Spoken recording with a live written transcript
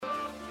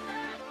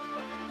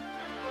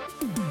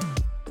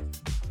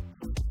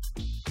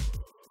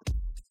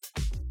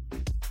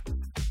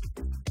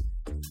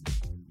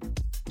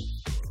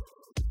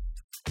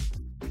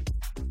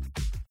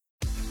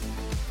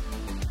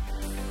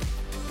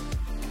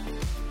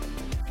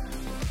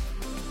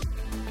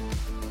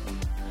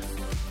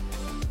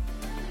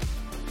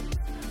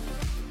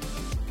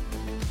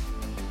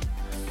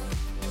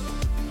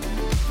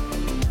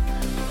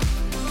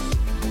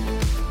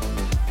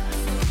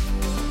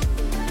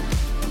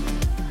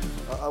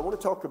want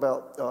to talk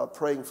about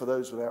praying for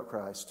those without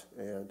Christ.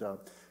 And,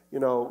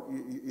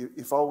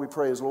 if all we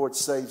pray is, Lord,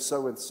 save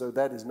so-and-so,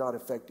 that is not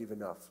effective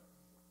enough.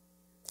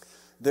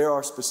 There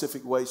are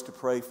specific ways to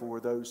pray for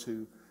those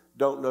who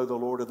don't know the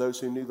Lord or those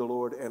who knew the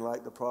Lord and,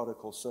 like the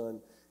prodigal son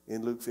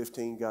in Luke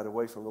 15, got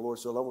away from the Lord.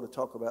 So I want to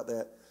talk about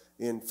that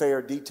in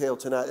fair detail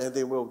tonight, and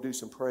then we'll do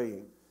some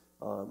praying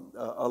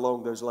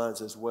along those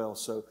lines as well.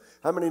 So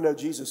how many know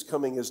Jesus'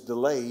 coming is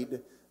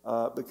delayed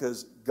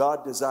because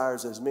God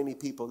desires as many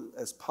people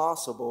as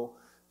possible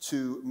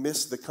to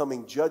miss the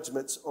coming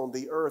judgments on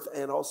the earth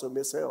and also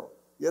miss hell?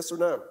 Yes or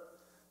no?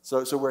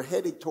 So we're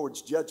headed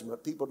towards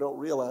judgment. People don't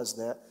realize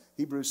that.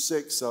 Hebrews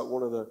 6,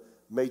 one of the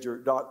major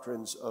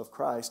doctrines of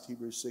Christ,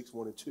 Hebrews 6,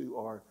 1 and 2,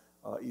 are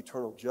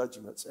eternal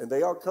judgments. And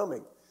they are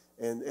coming.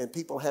 And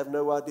people have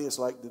no idea. It's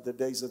like the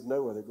days of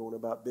Noah. They're going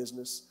about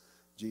business.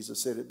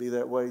 Jesus said it'd be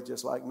that way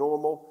just like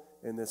normal.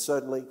 And then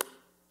suddenly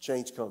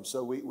change comes.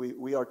 So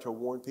we are to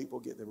warn people,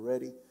 get them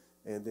ready,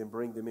 and then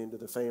bring them into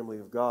the family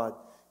of God.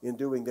 In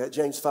doing that,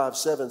 James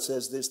 5:7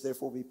 says this,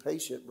 therefore be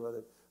patient,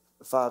 brother.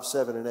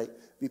 5:7 and 8.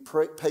 Be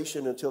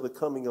patient until the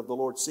coming of the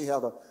Lord. See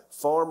how the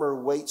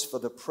farmer waits for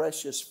the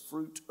precious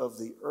fruit of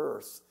the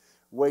earth,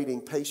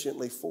 waiting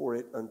patiently for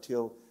it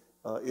until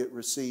it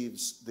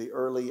receives the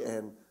early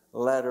and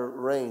latter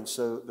rain.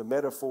 So the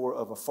metaphor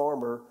of a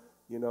farmer,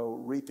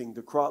 reaping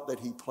the crop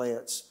that he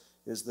plants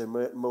is the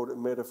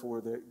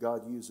metaphor that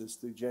God uses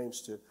through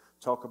James to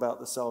talk about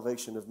the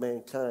salvation of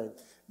mankind.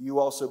 You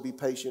also be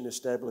patient,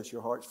 establish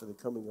your hearts, for the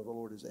coming of the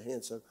Lord is at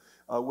hand. So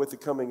with the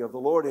coming of the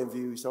Lord in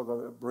view, he's talking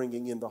about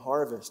bringing in the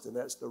harvest, and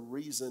that's the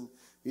reason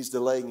he's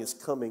delaying his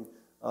coming.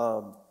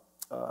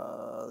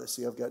 Let's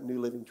see, I've got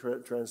New Living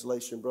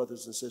Translation.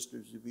 Brothers and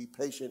sisters, you be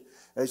patient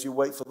as you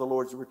wait for the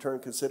Lord's return.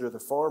 Consider the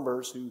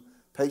farmers who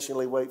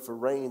patiently wait for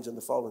rains in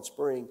the fall and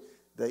spring.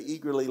 They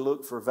eagerly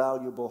look for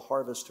valuable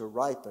harvest to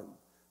ripen.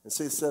 And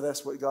see, so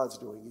that's what God's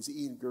doing. He's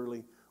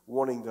eagerly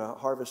wanting the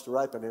harvest to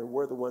ripen, and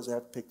we're the ones that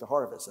have to pick the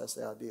harvest. That's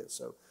the idea.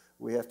 So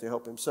we have to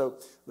help him. So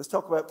let's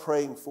talk about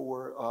praying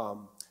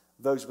for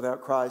those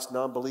without Christ,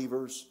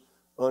 non-believers,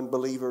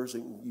 unbelievers,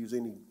 and use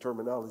any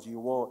terminology you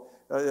want.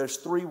 There's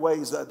three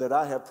ways that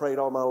I have prayed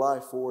all my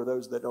life for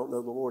those that don't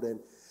know the Lord,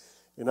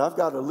 and I've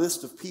got a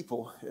list of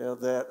people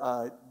that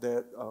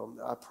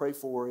I pray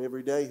for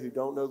every day who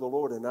don't know the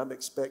Lord, and I'm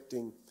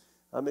expecting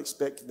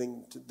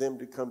them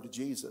to come to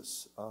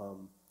Jesus.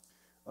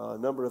 A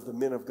number of the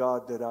men of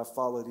God that I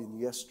followed in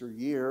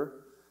yesteryear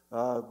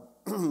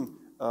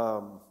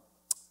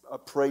I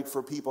prayed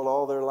for people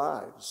all their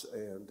lives,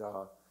 and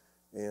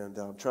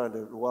I'm trying to,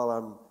 while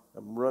I'm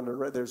running.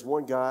 There's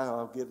one guy,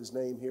 I'll get his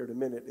name here in a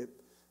minute. It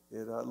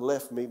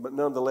left me, but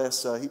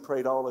nonetheless, he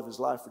prayed all of his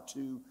life for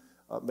two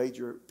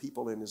major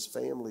people in his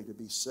family to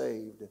be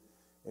saved,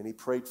 and he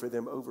prayed for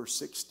them over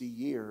 60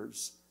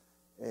 years,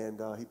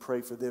 and he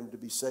prayed for them to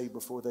be saved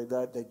before they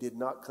died. They did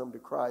not come to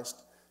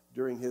Christ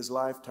during his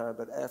lifetime,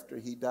 but after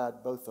he died,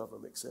 both of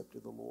them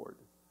accepted the Lord.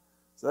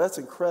 So that's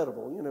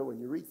incredible. When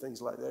you read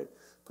things like that, it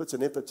puts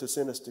an impetus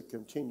in us to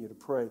continue to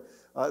pray.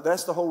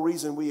 That's the whole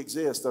reason we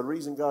exist. The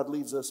reason God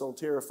leaves us on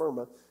terra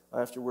firma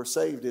after we're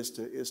saved is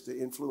to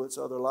influence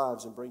other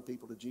lives and bring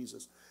people to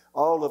Jesus.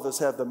 All of us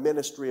have the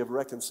ministry of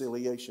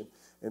reconciliation.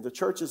 And the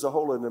church as a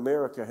whole in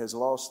America has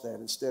lost that.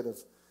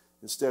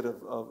 Instead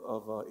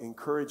of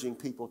encouraging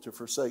people to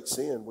forsake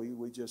sin,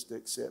 we just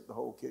accept the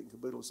whole kit and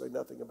caboodle and say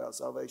nothing about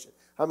salvation.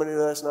 How many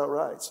know that's not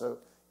right? So,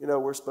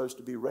 we're supposed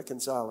to be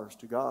reconcilers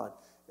to God.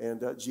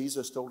 And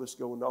Jesus told us to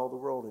go into all the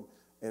world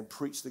and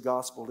preach the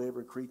gospel to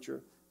every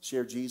creature,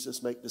 share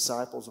Jesus, make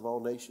disciples of all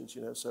nations,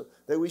 so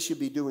that we should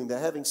be doing that.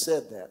 Having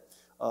said that,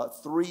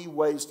 three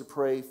ways to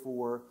pray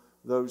for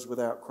those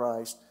without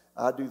Christ.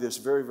 I do this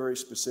very, very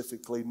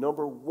specifically.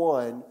 Number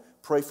one,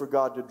 pray for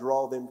God to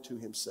draw them to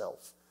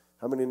himself.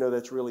 How many know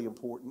that's really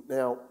important?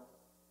 Now,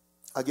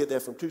 I get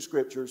that from two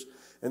scriptures,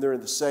 and they're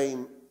in the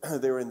same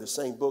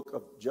book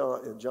of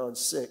John, in John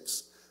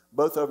 6.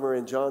 Both of them are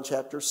in John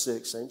chapter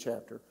 6, same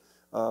chapter.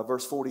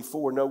 Verse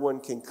 44, no one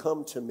can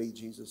come to me,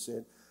 Jesus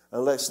said,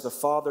 unless the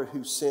Father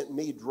who sent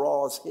me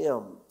draws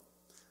him.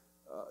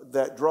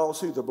 That draws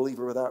who? The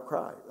believer without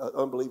Christ,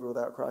 unbeliever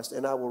without Christ.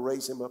 And I will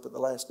raise him up at the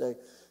last day.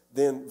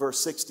 Then verse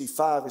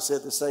 65, he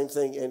said the same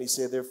thing. And he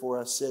said, therefore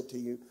I said to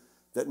you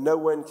that no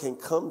one can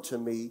come to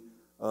me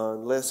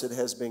unless it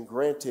has been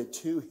granted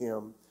to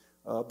him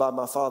by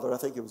my Father. I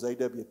think it was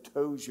A.W.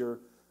 Tozier,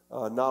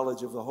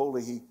 knowledge of the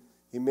holy.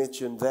 He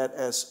mentioned that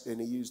as, and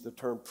he used the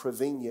term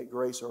prevenient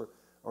grace or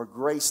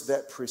grace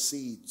that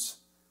precedes.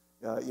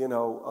 And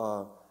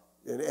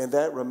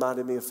that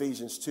reminded me of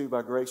Ephesians 2,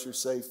 by grace you're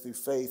saved through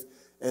faith,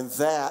 and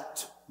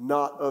that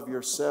not of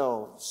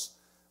yourselves.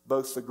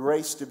 Both the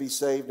grace to be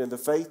saved and the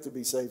faith to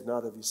be saved,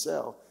 not of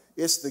yourself.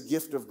 It's the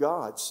gift of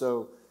God.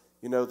 So,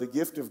 the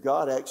gift of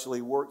God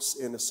actually works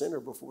in a sinner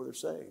before they're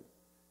saved.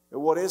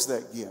 And what is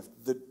that gift?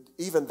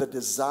 Even the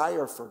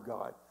desire for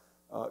God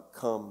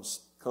comes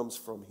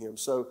from him.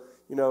 So,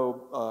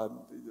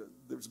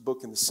 there's a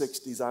book in the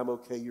 60s, I'm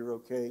Okay, You're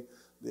Okay.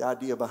 The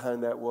idea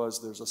behind that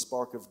was there's a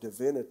spark of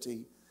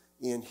divinity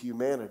in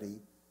humanity,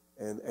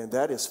 And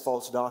that is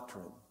false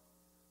doctrine.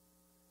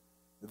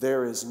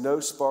 There is no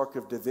spark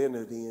of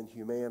divinity in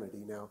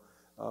humanity. Now,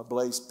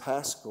 Blaise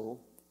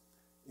Pascal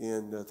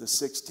in the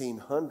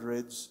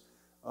 1600s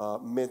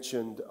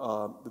mentioned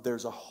that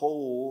there's a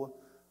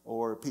hole,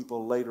 or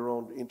people later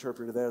on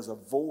interpreted that as a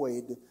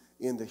void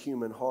in the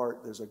human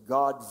heart. There's a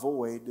God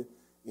void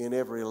in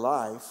every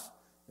life,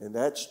 and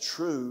that's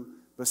true.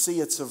 But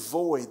see, it's a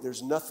void.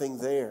 There's nothing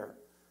there.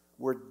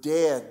 We're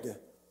dead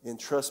in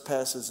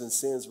trespasses and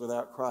sins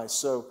without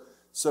Christ. So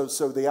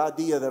the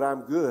idea that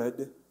I'm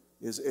good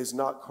is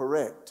not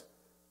correct.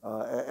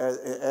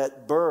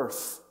 At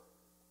birth,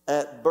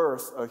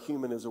 a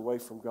human is away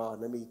from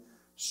God. Let me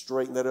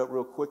straighten that up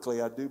real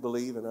quickly. I do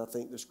believe, and I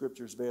think the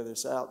scriptures bear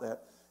this out,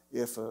 that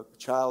if a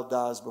child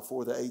dies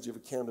before the age of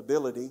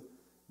accountability,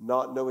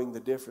 not knowing the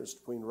difference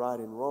between right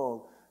and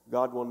wrong,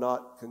 God will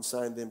not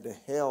consign them to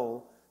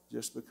hell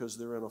just because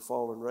they're in a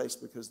fallen race,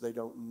 because they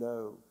don't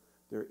know.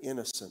 They're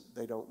innocent.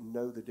 They don't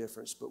know the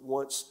difference. But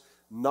once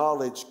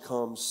knowledge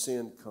comes,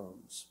 sin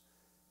comes.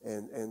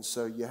 And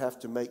so you have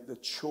to make the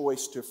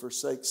choice to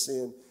forsake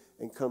sin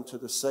and come to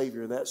the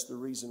Savior. That's the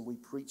reason we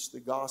preach the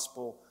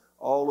gospel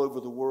all over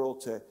the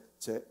world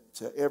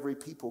to every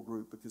people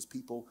group, because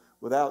people,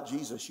 without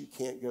Jesus, you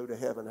can't go to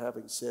heaven.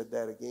 Having said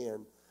that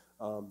again,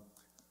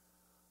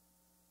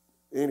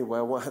 anyway,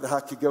 I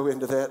could go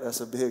into that.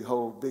 That's a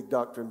big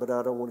doctrine, but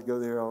I don't want to go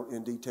there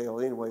in detail.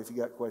 Anyway, if you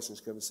got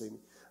questions, come and see me.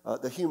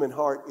 The human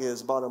heart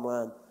is, bottom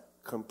line,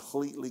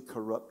 completely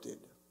corrupted.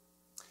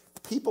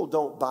 People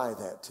don't buy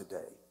that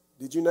today.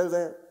 Did you know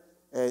that?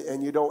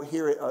 And you don't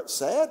hear it,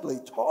 sadly,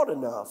 taught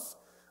enough.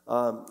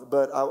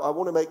 But I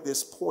want to make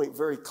this point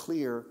very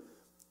clear.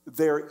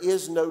 There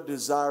is no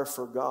desire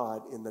for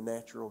God in the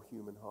natural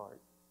human heart.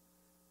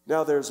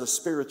 Now, there's a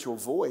spiritual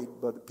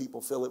void, but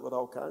people fill it with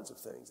all kinds of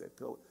things. They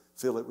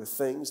fill it with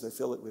things. They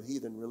fill it with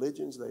heathen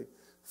religions. They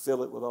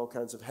fill it with all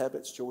kinds of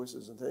habits,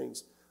 choices, and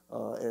things,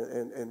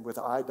 and with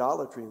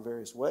idolatry in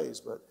various ways.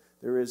 But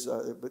there is,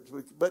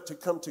 but to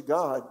come to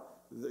God,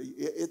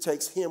 it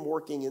takes Him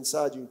working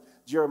inside you.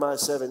 Jeremiah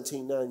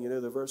 17:9, you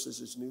know the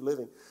verses is New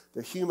Living.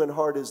 The human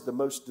heart is the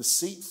most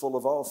deceitful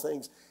of all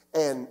things.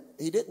 And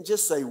He didn't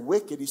just say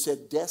wicked, He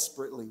said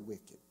desperately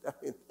wicked. I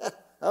mean,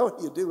 how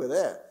do you do with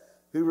that?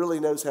 Who really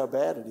knows how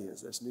bad it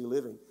is? That's New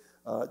Living.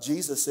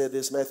 Jesus said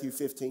this, Matthew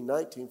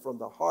 15:19, from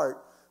the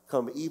heart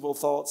come evil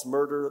thoughts,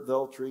 murder,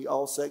 adultery,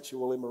 all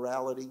sexual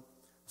immorality,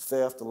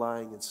 theft,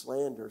 lying, and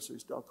slander. So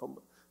He's talking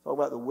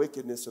about the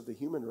wickedness of the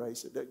human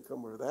race. It doesn't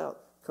come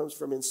without. It comes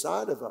from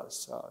inside of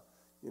us.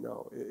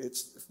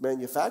 It's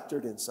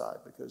manufactured inside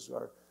because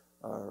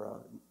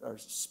our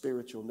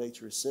spiritual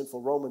nature is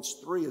sinful. Romans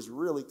 3 is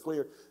really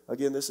clear.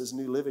 Again, this is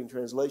New Living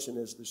Translation,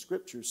 as the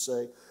scriptures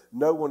say.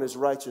 No one is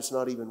righteous,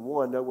 not even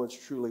one. No one's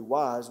truly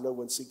wise. No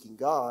one's seeking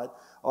God.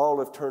 All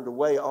have turned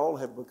away. All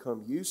have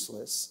become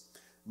useless.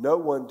 No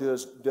one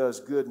does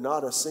good,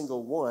 not a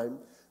single one.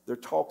 Their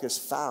talk is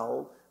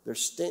foul. Their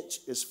stench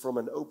is from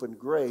an open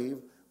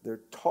grave. Their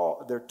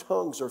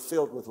tongues are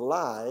filled with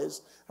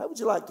lies. How would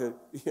you like to,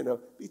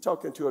 be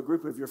talking to a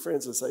group of your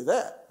friends and say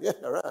that? Yeah,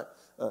 right.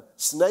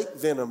 Snake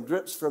venom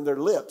drips from their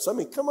lips. I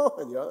mean, come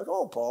on, come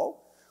on,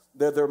 Paul.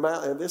 Their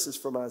mouth, and this is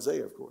from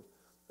Isaiah, of course.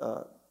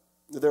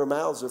 Their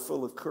mouths are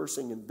full of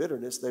cursing and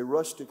bitterness. They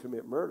rush to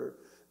commit murder.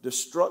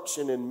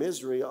 Destruction and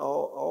misery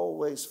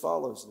always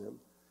follows them.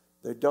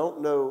 They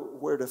don't know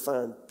where to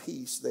find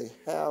peace. They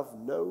have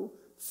no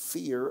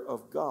fear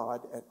of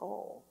God at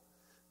all.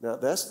 Now,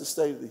 that's the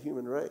state of the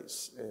human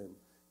race. And,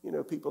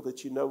 people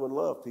that you know and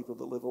love, people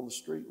that live on the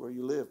street where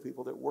you live,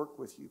 people that work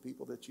with you,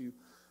 people that you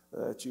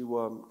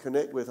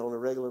connect with on a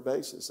regular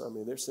basis. I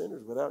mean, they're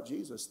sinners. Without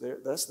Jesus,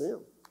 that's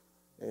them.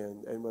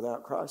 And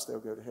without Christ, they'll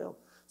go to hell.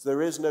 So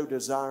there is no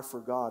desire for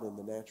God in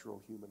the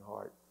natural human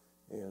heart.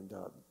 And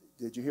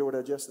did you hear what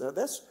I just said?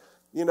 That's,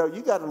 you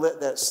got to let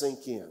that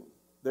sink in.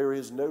 There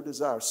is no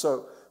desire.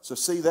 So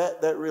see,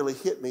 that really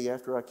hit me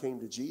after I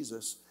came to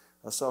Jesus.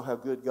 I saw how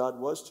good God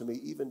was to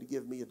me, even to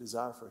give me a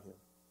desire for Him.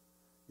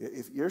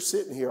 If you're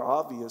sitting here,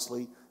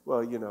 obviously, well,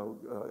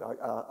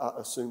 I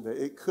assume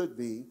that it could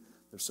be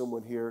there's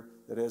someone here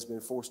that has been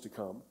forced to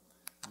come.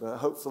 But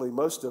hopefully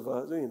most of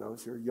us,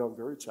 if you're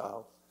younger, a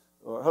child,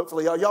 or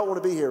hopefully y'all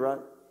want to be here, right?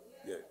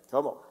 Yeah,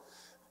 come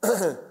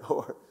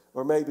on.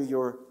 or maybe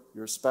your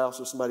spouse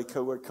or somebody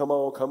co-worker,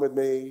 come with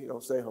me,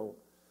 don't stay home.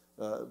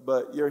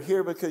 But you're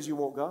here because you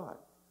want God.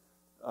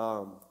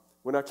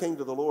 When I came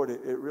to the Lord,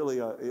 it really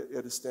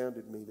it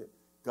astounded me that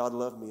God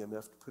loved me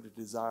enough to put a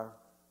desire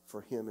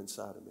for Him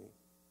inside of me.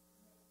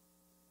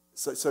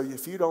 So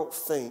if you don't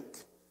think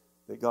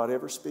that God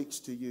ever speaks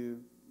to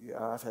you,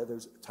 I've had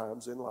those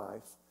times in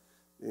life,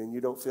 and you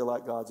don't feel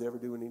like God's ever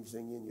doing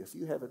anything in you. If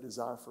you have a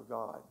desire for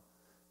God,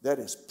 that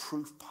is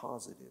proof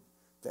positive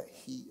that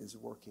He is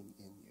working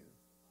in you.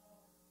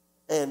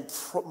 And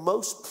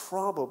most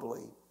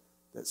probably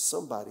that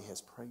somebody has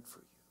prayed for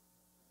you.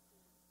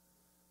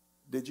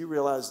 Did you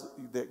realize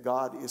that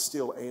God is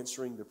still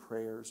answering the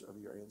prayers of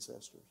your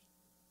ancestors?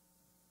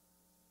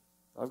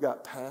 I've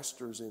got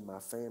pastors in my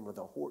family,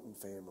 the Horton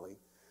family.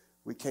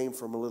 We came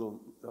from a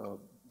little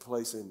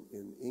place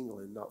in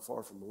England, not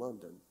far from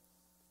London,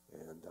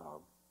 and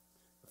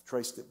I've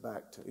traced it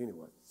back to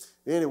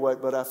anyway.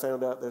 But I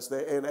found out that's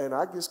there, and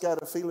I just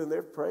got a feeling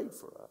they've prayed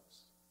for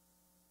us.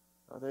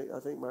 I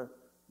think my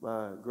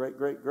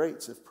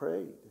greats have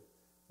prayed.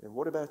 And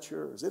what about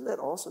yours? Isn't that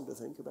awesome to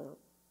think about?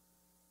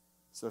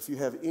 So if you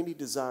have any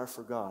desire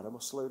for God, I'm going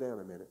to slow down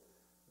a minute.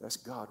 That's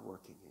God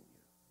working in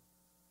you.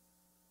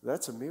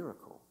 That's a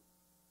miracle.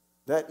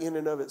 That in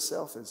and of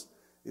itself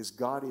is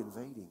God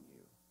invading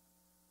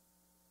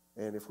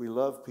you. And if we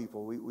love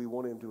people, we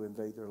want Him to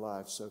invade their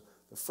lives. So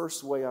the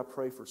first way I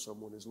pray for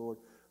someone is, Lord,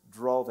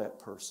 draw that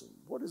person.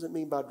 What does it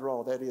mean by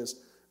draw? That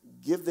is,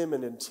 give them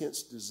an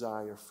intense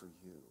desire for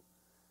you.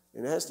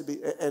 And it has to be,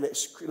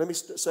 let me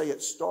say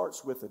it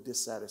starts with a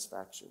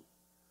dissatisfaction.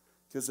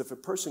 Because if a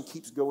person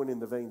keeps going in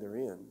the vein they're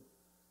in,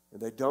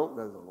 and they don't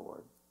know the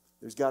Lord,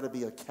 there's got to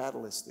be a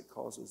catalyst that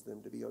causes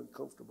them to be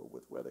uncomfortable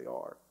with where they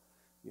are.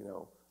 You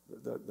know,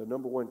 the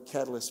number one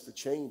catalyst for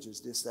change is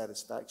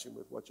dissatisfaction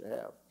with what you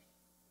have.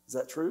 Is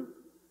that true?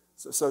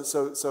 So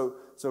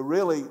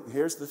really,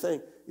 here's the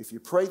thing. If you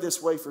pray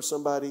this way for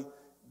somebody,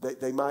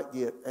 they might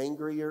get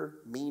angrier,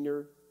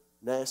 meaner,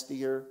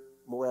 nastier,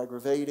 more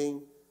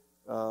aggravating,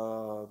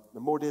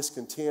 more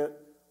discontent,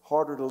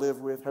 harder to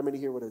live with. How many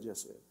hear what I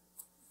just said?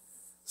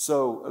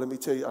 So let me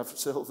tell you, I've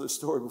told this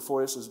story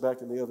before. This was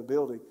back in the other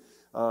building.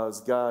 A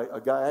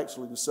guy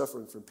actually was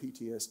suffering from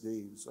PTSD.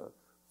 He was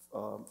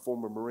a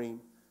former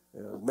Marine,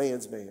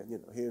 man's man. You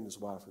know, he and his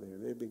wife were there.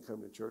 They'd been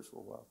coming to church for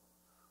a while.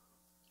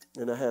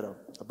 And I had a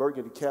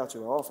burgundy couch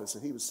in my office,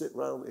 and he was sitting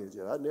right on the edge of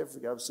it. I'd never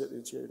forget. I was sitting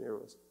in a chair, and there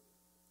was.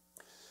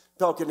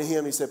 Talking to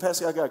him, he said,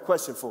 "Pastor, I got a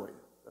question for you."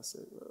 I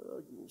said,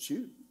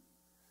 "Shoot."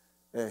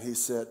 And he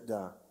said,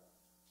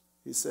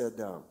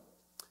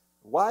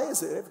 "Why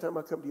is it every time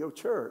I come to your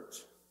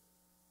church,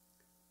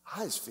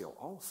 I just feel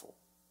awful?"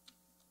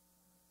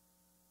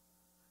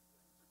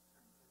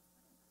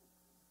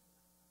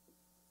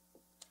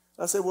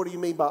 I said, "What do you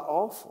mean by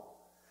awful?"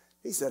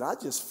 He said, I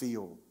just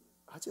feel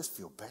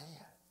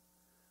bad.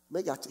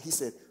 He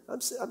said,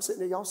 I'm sitting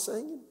there, y'all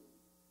singing.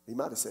 He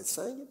might have said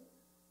singing.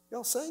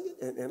 Y'all singing?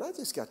 And I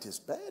just got this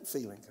bad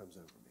feeling comes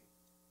over me.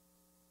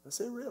 I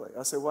said, "Really?"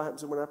 I said, "What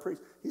happens when I preach?"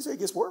 He said, "It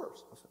gets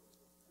worse." I said,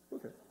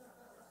 "Okay."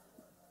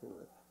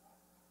 Anyway.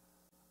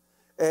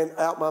 And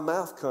out my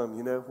mouth come,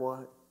 you know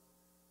what?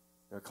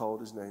 I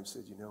called his name and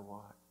said, "You know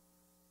what?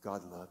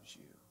 God loves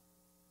you.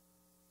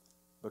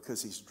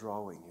 Because He's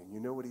drawing you. And you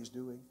know what He's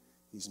doing?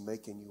 He's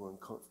making you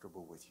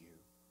uncomfortable with you.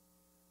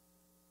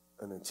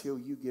 And until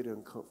you get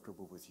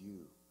uncomfortable with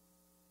you,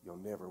 you'll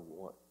never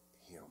want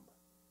Him.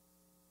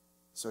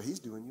 So He's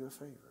doing you a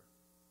favor.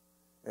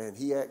 And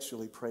he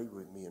actually prayed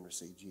with me and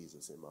received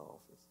Jesus in my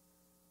office.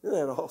 Isn't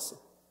that awesome?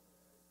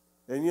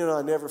 And you know,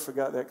 I never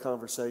forgot that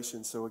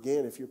conversation. So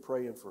again, if you're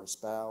praying for a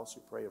spouse,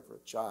 you're praying for a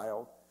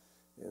child,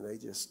 and they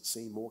just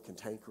seem more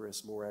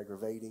cantankerous, more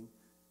aggravating,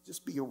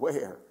 just be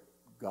aware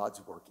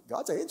God's working.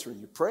 God's answering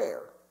your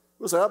prayer.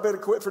 You'll say, "I better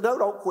quit." No,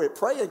 don't quit.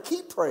 Pray and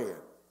keep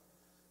praying.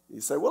 You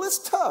say, "Well, it's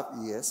tough."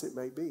 Yes, it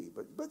may be,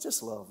 but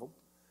just love them.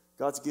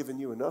 God's given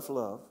you enough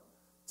love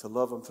to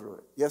love them through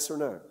it. Yes or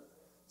no?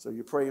 So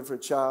you're praying for a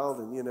child,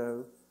 and you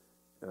know,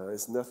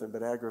 it's nothing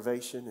but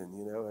aggravation, and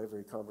you know,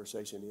 every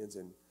conversation ends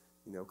in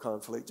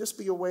conflict. Just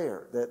be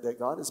aware that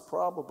God is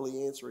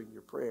probably answering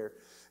your prayer,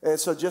 and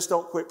so just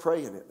don't quit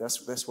praying it.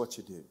 That's what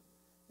you do,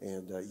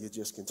 and you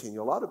just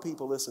continue. A lot of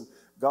people, listen,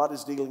 God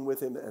is dealing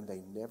with him, and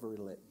they never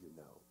let you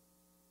know.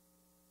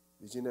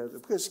 Did you know?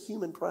 Because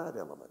human pride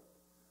element.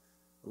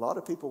 A lot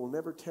of people will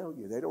never tell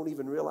you. They don't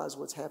even realize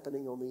what's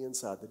happening on the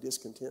inside, the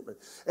discontentment.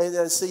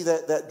 And see,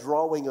 that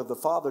drawing of the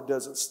Father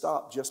doesn't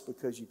stop just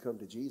because you come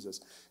to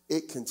Jesus.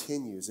 It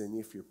continues. And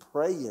if you're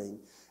praying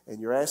and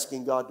you're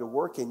asking God to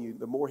work in you,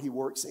 the more he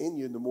works in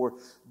you, the more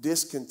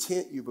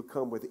discontent you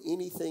become with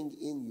anything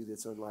in you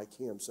that's unlike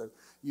him. So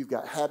you've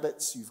got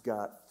habits, you've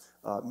got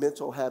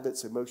mental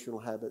habits, emotional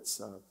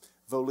habits,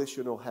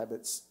 volitional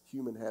habits,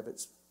 human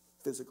habits,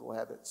 physical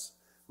habits,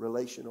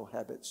 relational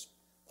habits,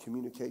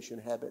 communication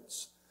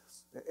habits.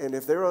 And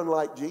if they're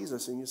unlike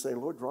Jesus and you say,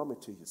 "Lord, draw me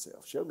to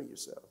yourself. Show me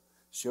yourself.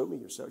 Show me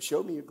yourself.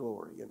 Show me your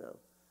glory,"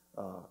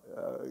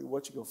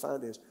 what you're going to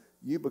find is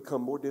you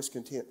become more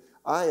discontent.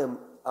 I've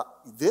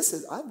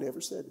never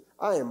said it.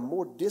 I am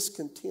more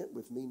discontent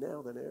with me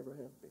now than I ever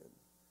have been.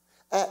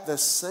 At the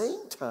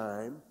same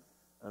time,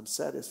 I'm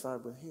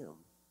satisfied with him.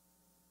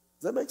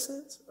 Does that make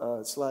sense?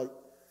 It's like,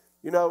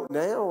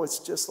 now it's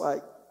just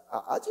like,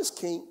 I just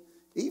can't.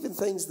 Even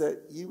things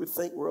that you would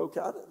think were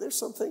okay, there's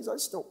some things I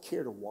just don't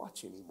care to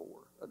watch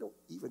anymore. I don't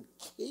even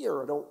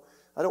care. I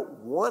don't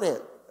want it.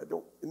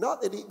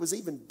 Not that it was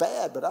even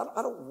bad, but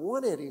I don't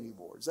want it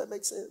anymore. Does that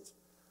make sense?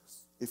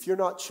 If you're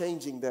not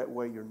changing that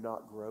way, you're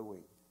not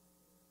growing.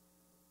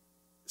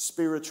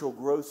 Spiritual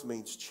growth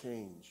means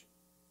change,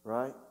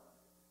 right?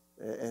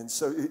 And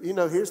so,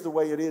 here's the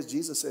way it is.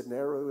 Jesus said,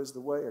 "Narrow is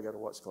the way." I got to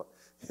watch the clock.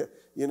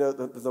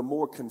 The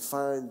more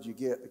confined you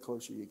get, the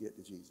closer you get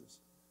to Jesus.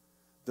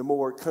 The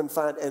more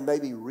confined and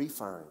maybe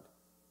refined.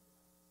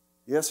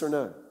 Yes or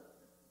no?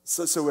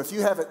 So if you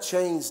haven't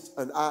changed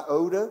an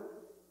iota,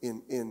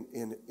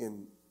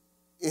 in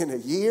a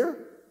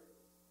year,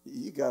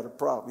 you got a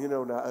problem. You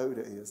know, an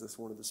iota is. That's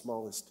one of the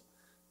smallest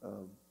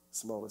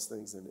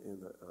things in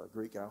the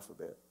Greek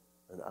alphabet.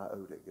 An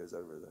iota goes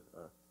over the.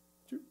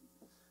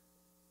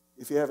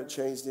 If you haven't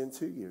changed in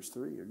 2 years,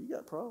 3 years, you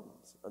got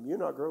problems. I mean, you're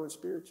not growing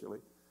spiritually.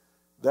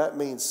 That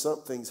means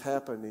something's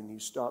happened and you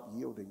stop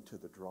yielding to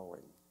the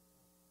drawing.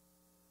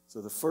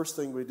 So the first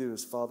thing we do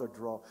is, Father,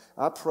 draw.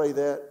 I pray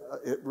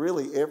that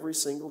really every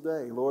single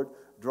day. Lord,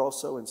 draw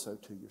so-and-so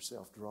to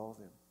yourself. Draw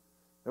them.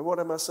 And what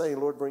am I saying?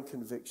 Lord, bring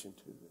conviction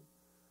to them.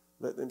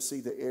 Let them see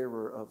the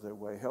error of their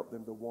way. Help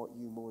them to want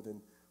you more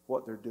than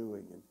what they're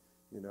doing. And,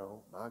 you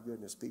know, my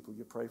goodness, people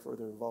you pray for,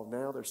 they're involved.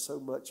 Now there's so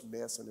much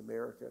mess in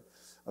America.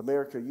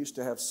 America used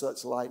to have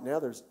such light. Now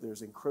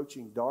there's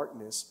encroaching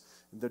darkness.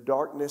 And the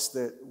darkness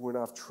that when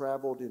I've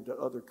traveled into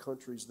other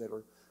countries that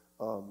are,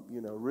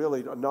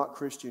 really not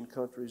Christian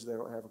countries, they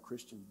don't have a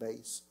Christian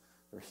base.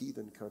 They're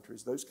heathen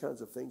countries. Those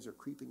kinds of things are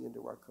creeping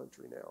into our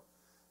country now.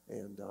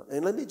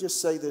 And let me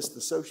just say this,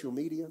 the social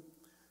media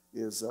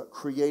is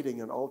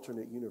creating an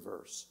alternate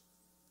universe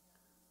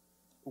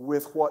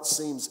with what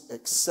seems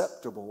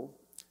acceptable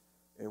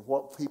and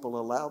what people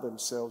allow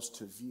themselves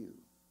to view.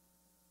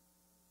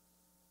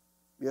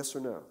 Yes or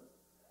no?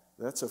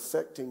 That's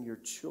affecting your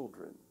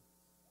children.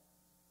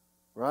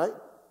 Right?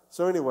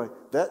 So anyway,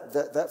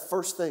 that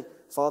first thing,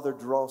 Father,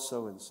 draw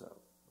so-and-so.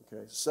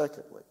 Okay?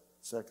 Secondly,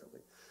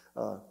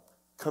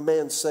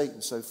 command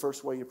Satan. So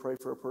first way you pray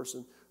for a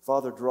person,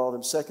 Father, draw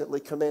them.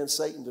 Secondly, command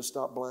Satan to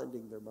stop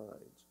blinding their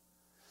minds.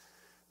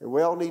 And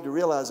we all need to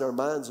realize our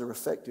minds are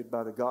affected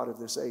by the god of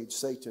this age.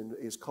 Satan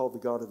is called the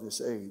god of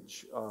this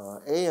age.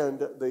 And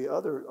the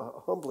other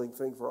humbling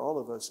thing for all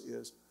of us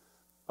is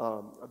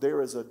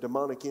there is a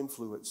demonic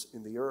influence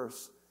in the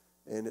earth,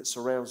 and it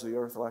surrounds the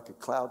earth like a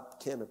cloud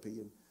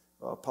canopy. And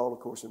Paul, of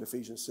course, in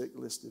Ephesians 6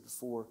 listed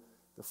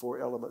the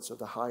four elements of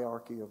the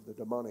hierarchy of the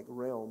demonic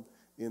realm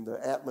in the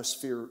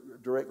atmosphere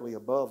directly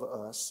above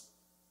us.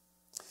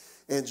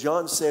 And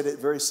John said it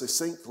very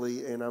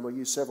succinctly, and I'm going to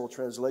use several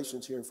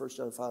translations here in 1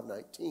 John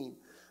 5:19.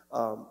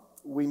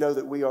 We know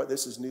that we are,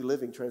 this is New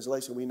Living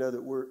Translation, we know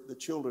that we're the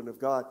children of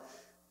God,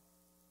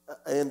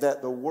 and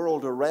that the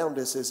world around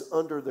us is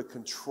under the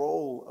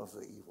control of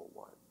the evil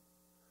one.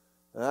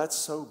 Now, that's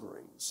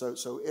sobering.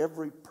 So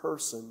every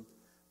person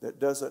that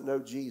doesn't know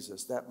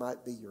Jesus, that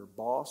might be your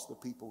boss, the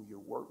people you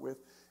work with.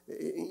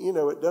 You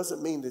know, it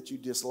doesn't mean that you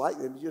dislike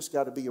them. You just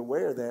got to be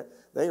aware that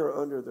they are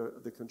under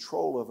the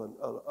control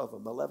of a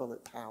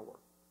malevolent power.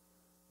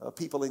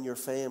 People in your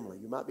family.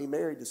 You might be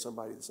married to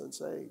somebody that's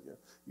unsaved.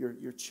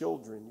 Your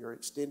children, your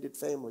extended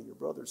family, your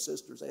brothers,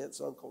 sisters,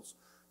 aunts, uncles,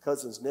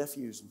 cousins,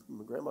 nephews,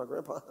 grandma,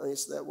 grandpa.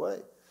 It's that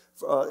way.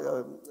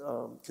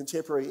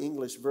 Contemporary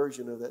English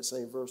version of that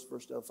same verse,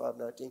 1 John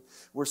 5:19.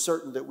 We're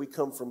certain that we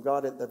come from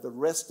God and that the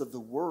rest of the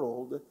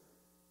world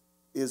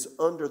is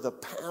under the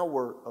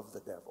power of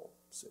the devil.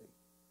 See,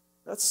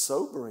 that's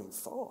sobering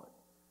thought.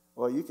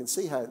 Well, you can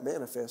see how it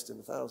manifests in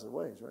 1,000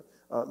 ways,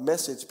 right?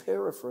 Message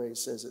Paraphrase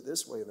says it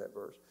this way in that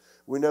verse.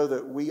 We know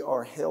that we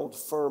are held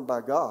firm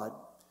by God.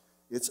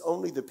 It's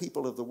only the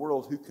people of the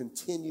world who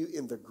continue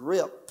in the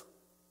grip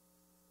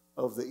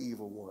of the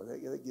evil one.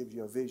 That gives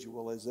you a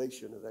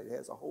visualization of that. It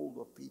has a hold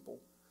of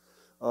people.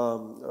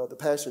 The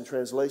Passion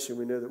Translation,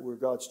 we know that we're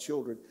God's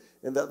children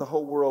and that the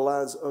whole world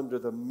lies under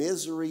the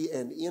misery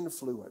and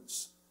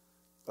influence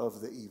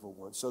of the evil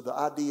one. So the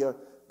idea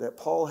that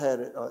Paul had,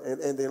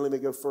 and then let me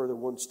go further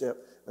one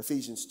step,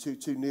 Ephesians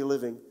 2:2, New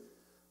Living.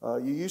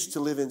 You used to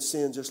live in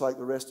sin just like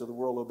the rest of the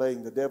world,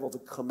 obeying the devil, the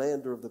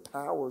commander of the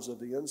powers of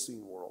the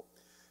unseen world.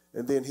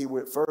 And then he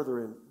went further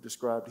and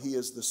described he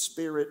is the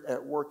spirit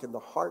at work in the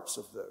hearts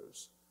of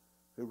those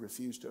who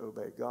refuse to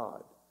obey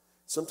God.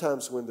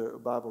 Sometimes when the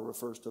Bible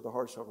refers to the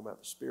heart, it's talking about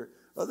the spirit.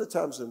 Other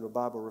times when the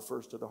Bible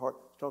refers to the heart,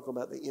 it's talking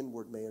about the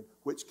inward man,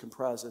 which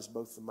comprises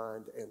both the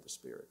mind and the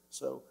spirit.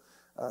 So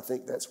I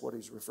think that's what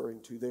he's referring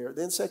to there.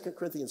 Then 2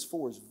 Corinthians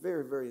 4 is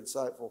very, very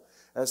insightful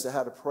as to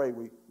how to pray.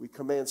 We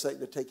command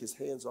Satan to take his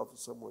hands off of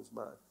someone's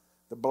mind.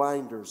 The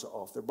blinders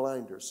off. They're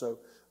blinders. So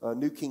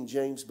New King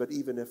James, but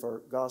even if our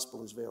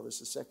gospel is veiled, this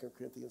is 2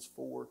 Corinthians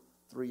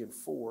 4:3 and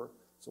 4.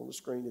 It's on the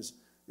screen.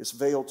 It's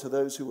veiled to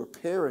those who are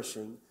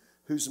perishing,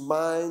 whose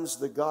minds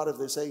the God of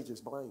this age is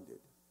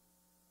blinded,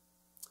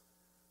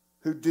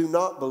 who do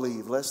not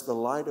believe, lest the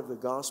light of the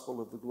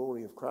gospel of the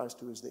glory of Christ,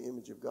 who is the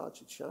image of God,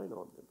 should shine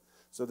on them.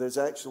 So there's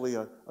actually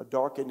a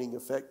darkening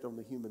effect on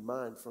the human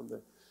mind from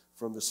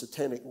the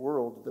satanic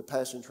world. The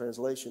Passion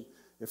Translation,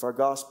 if our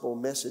gospel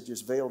message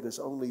is veiled, it's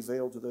only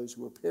veiled to those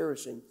who are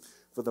perishing,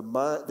 for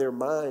their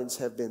minds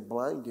have been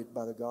blinded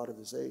by the God of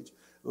this age,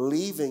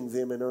 leaving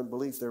them in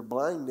unbelief. Their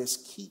blindness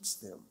keeps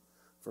them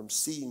from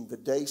seeing the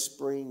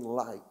dayspring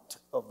light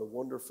of the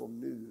wonderful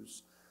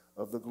news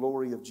of the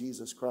glory of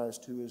Jesus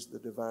Christ, who is the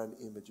divine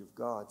image of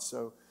God.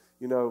 So,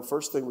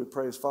 first thing we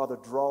pray is, Father,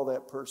 draw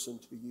that person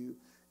to you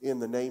in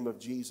the name of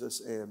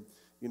Jesus. And,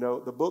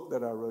 the book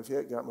that I wrote, if you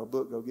haven't got my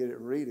book, go get it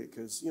and read it,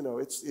 because,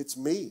 it's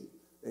me.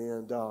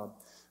 And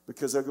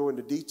because I go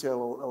into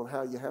detail on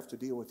how you have to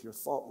deal with your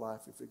thought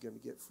life if you're going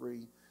to get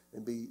free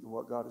and be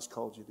what God has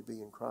called you to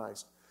be in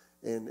Christ.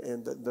 And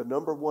the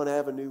number one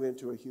avenue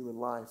into a human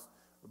life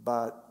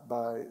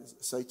by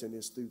Satan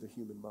is through the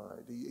human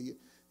mind.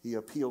 He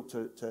appealed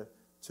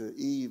to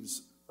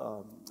Eve's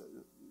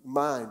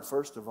mind,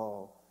 first of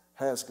all.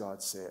 Has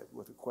God said?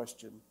 With a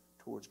question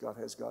towards God.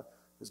 Has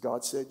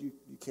God said you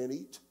can't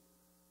eat?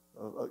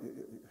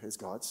 Has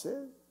God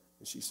said?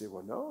 And she said,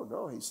 well,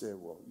 no. He said,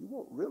 well, you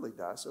won't really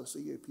die. So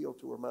he appealed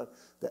to her mind.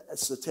 The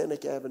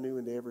satanic avenue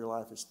into every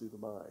life is through the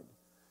mind.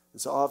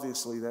 And so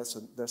obviously that's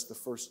the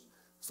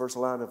first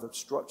line of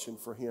obstruction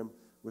for him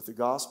with the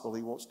gospel.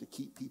 He wants to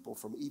keep people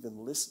from even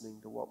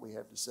listening to what we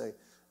have to say.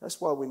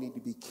 That's why we need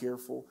to be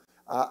careful.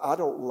 I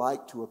don't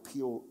like to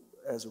appeal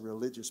as a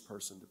religious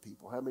person to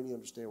people. How many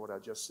understand what I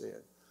just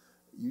said?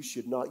 You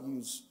should not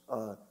use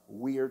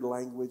weird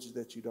language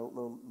that you don't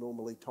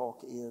normally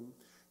talk in.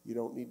 You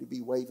don't need to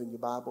be waving your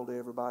Bible to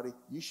everybody.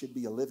 You should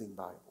be a living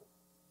Bible.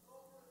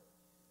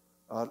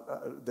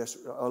 That's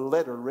a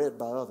letter read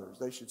by others.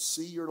 They should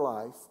see your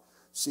life,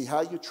 see how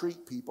you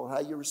treat people,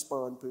 how you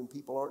respond when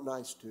people aren't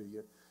nice to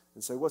you,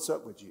 and say, what's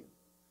up with you?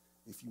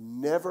 If you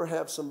never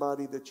have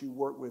somebody that you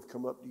work with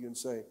come up to you and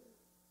say,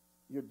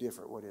 you're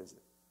different, what is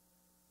it?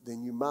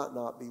 Then you might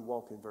not be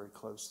walking very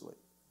closely.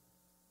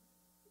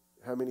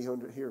 How many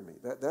hundred hear me?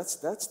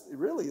 That's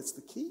really, it's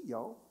the key,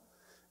 y'all.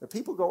 And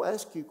people go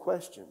ask you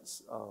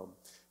questions.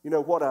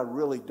 What I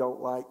really don't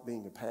like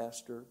being a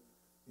pastor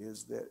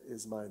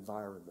is my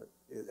environment.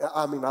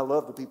 I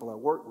love the people I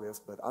work with,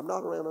 but I'm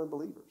not around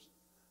unbelievers.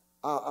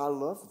 I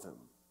love them.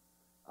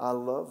 I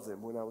love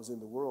them. When I was in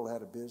the world, I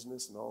had a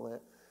business and all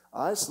that.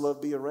 I just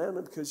love being around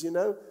them because,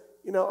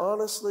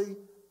 honestly,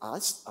 I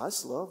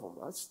just love them.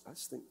 I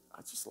just think,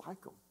 I just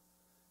like them.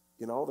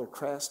 In all their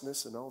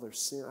crassness and all their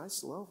sin, I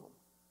just love them.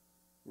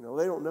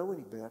 They don't know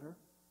any better.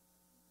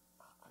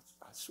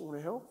 I just want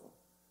to help them.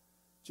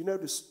 Do you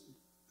notice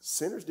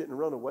sinners didn't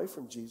run away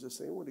from Jesus?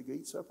 They wanted to go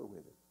eat supper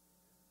with him.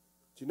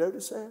 Do you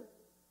notice that?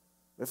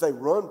 If they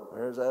run,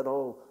 there's that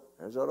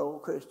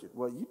old Christian.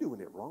 Well, you're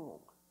doing it wrong.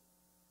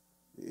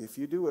 If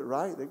you do it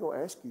right, they're going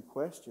to ask you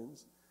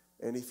questions.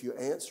 And if you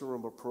answer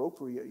them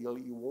appropriately,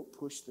 you won't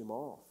push them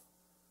off.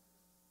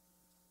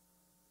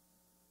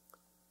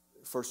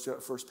 1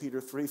 Peter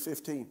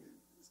 3:15,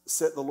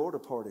 set the Lord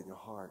apart in your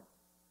heart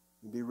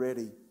and be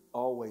ready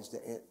always to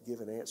give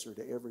an answer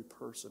to every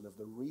person of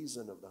the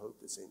reason of the hope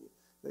that's in you.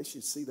 They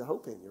should see the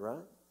hope in you,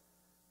 right?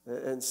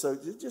 And so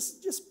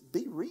just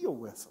be real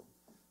with them.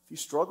 If you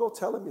struggle,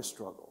 tell them you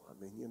struggle.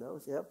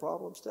 If you have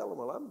problems, tell them,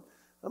 well,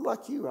 I'm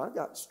like you. I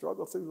got to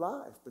struggle through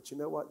life. But you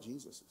know what?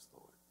 Jesus is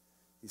Lord.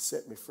 He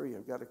set me free.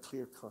 I've got a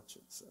clear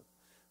conscience.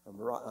 I'm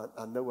right.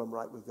 I know I'm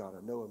right with God.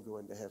 I know I'm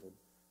going to heaven.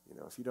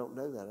 If you don't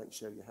know that, I can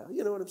show you how.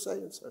 You know what I'm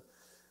saying? So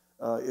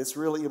it's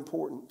really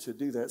important to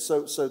do that.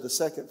 So the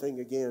second thing,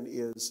 again,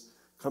 is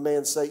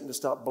command Satan to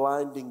stop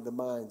blinding the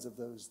minds of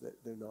those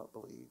that do not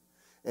believe.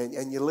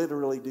 And you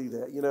literally do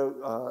that.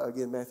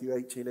 Again, Matthew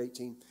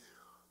 18:18.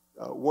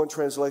 One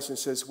translation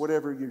says,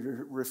 whatever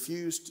you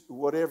refuse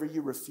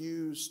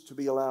to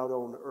be allowed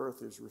on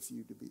earth is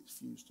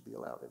refused to be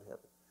allowed in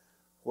heaven.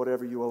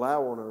 Whatever you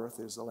allow on earth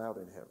is allowed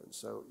in heaven.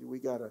 So we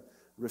got to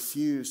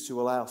refuse to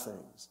allow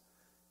things.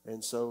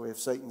 And so if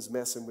Satan's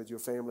messing with your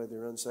family,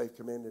 they're unsaved,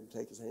 command him to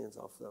take his hands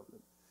off of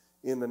them.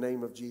 In the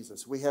name of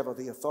Jesus. We have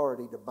the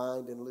authority to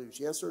bind and loose.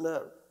 Yes or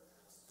no?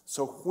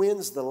 So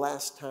when's the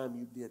last time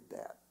you did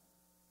that?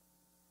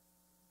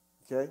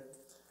 Okay?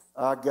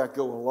 I got to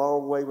go a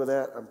long way with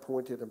that. I'm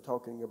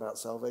talking about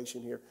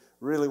salvation here.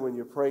 Really, when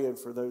you're praying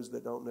for those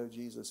that don't know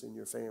Jesus in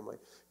your family,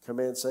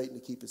 command Satan to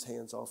keep his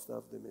hands off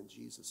of them in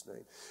Jesus'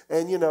 name.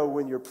 And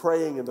when you're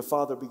praying and the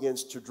Father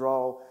begins to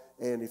draw,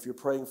 and if you're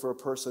praying for a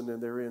person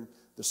and they're in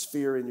the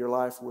sphere in your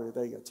life where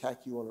they attack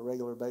you on a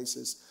regular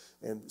basis,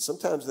 and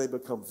sometimes they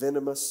become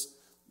venomous,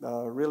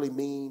 really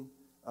mean,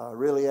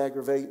 really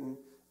aggravating.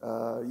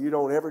 You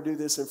don't ever do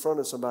this in front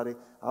of somebody.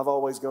 I've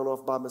always gone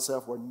off by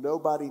myself where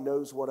nobody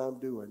knows what I'm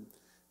doing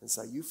and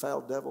say, you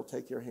foul devil,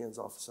 take your hands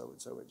off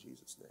so-and-so in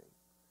Jesus' name.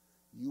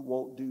 You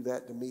won't do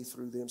that to me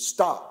through them.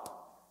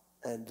 Stop.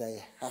 And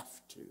they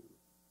have to. Do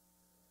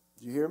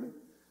you hear me?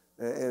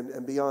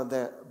 And beyond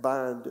that,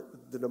 bind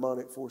the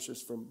demonic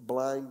forces from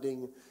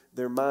blinding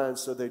their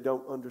minds so they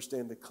don't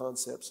understand the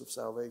concepts of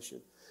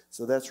salvation.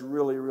 So that's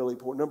really, really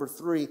important. Number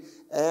 3,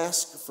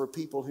 ask for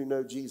people who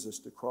know Jesus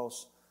to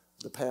cross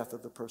the path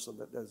of the person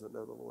that doesn't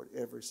know the Lord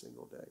every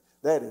single day.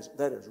 That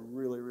is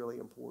really, really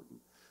important.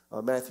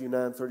 Matthew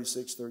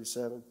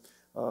 9:36-37.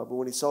 But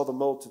when he saw the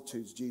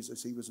multitudes,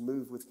 Jesus, he was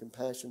moved with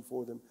compassion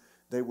for them.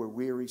 They were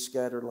weary,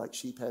 scattered like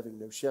sheep having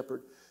no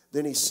shepherd.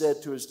 Then he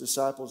said to his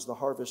disciples, the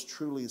harvest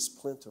truly is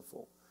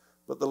plentiful,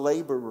 but the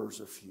laborers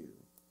are few.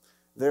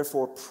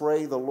 Therefore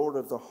pray the Lord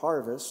of the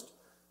harvest,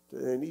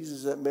 and he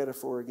uses that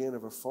metaphor again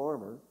of a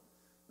farmer,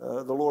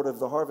 the Lord of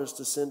the harvest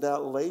to send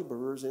out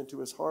laborers into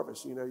his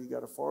harvest. You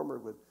got a farmer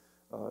with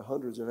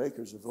hundreds of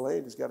acres of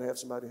land. He's got to have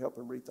somebody help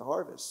him reap the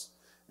harvest.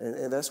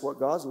 And that's what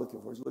God's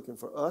looking for. He's looking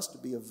for us to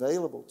be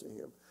available to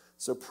him.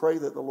 So pray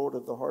that the Lord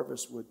of the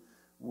harvest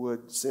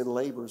would send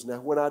laborers. Now,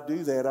 when I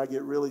do that, I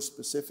get really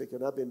specific,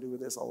 and I've been doing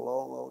this a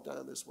long, long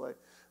time this way.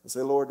 I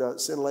say, Lord,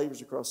 send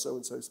laborers across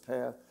so-and-so's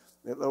path.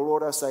 And,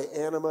 Lord, I say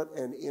animate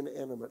and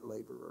inanimate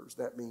laborers.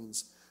 That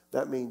means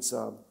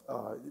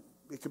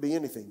it could be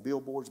anything: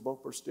 billboards,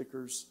 bumper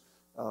stickers,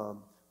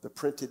 the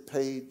printed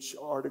page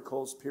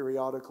articles,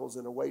 periodicals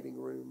in a waiting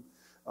room.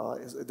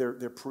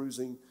 They're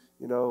perusing.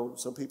 You know,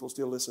 some people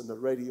still listen to the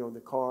radio in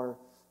the car.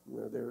 You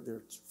know,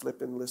 they're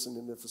flipping,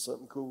 listening for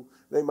something cool.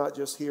 They might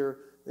hear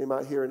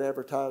an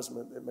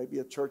advertisement. It may be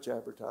a church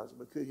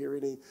advertisement. Could hear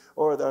any,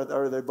 or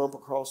they bump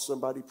across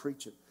somebody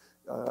preaching.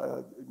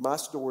 My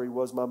story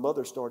was my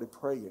mother started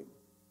praying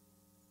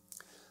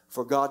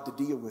for God to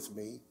deal with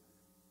me,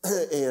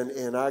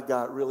 and I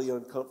got really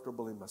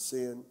uncomfortable in my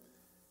sin.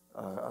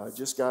 I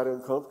just got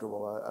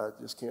uncomfortable. I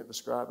just can't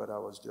describe it. I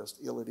was just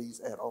ill at ease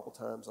at all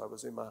times. I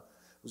was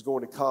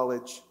going to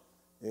college,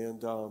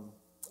 and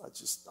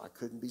I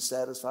couldn't be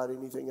satisfied in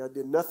anything I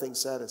did. Nothing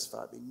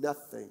satisfied me,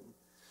 nothing.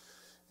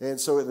 And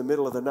so in the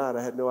middle of the night,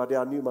 I had no idea.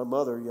 I knew my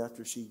mother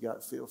after she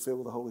got filled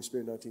with the Holy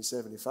Spirit in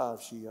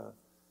 1975.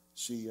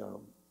 She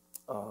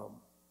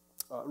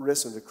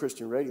listened to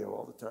Christian radio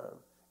all the time.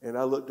 And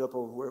I looked up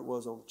on where it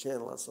was on the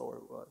channel. I saw where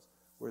it was,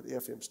 where the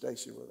FM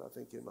station was, I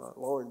think in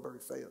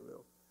Laurinburg,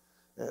 Fayetteville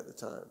at the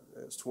time.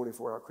 It was a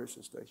 24-hour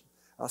Christian station.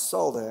 I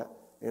saw that,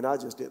 and I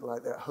just didn't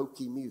like that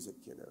hokey music,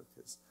 you know,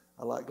 because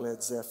I like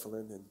Led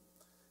Zeppelin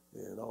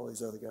and all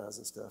these other guys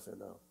and stuff,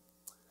 and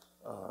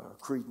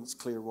Creedence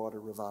Clearwater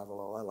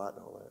Revival. I liked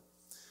all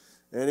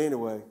that. And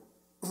anyway,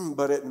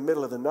 but in the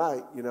middle of the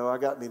night, you know, I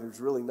got me those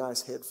really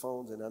nice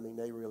headphones, and I mean,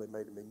 they really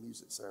made the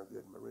music sound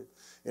good in my room.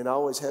 And I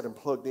always had them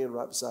plugged in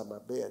right beside my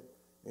bed,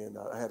 and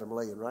I had them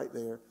laying right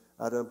there.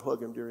 I'd unplug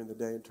them during the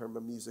day and turn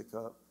my music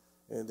up.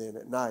 And then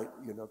at night,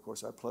 you know, of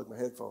course, I'd plug my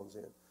headphones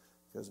in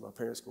because my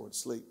parents go to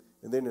sleep.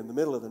 And then in the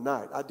middle of the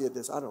night, I did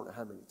this, I don't know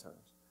how many times.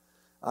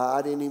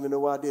 I didn't even know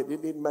why I did.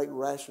 It didn't make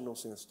rational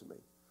sense to me.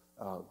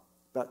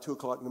 About 2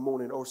 o'clock in the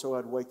morning or so,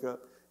 I'd wake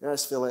up, and I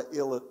just feel that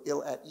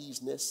ill at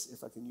easeness,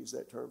 if I can use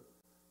that term,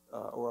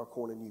 or a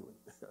corn and Ewan.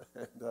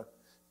 And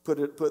put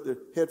the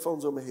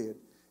headphones on my head,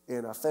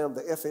 and I found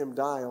the FM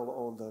dial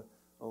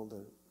on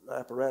the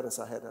apparatus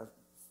I had. I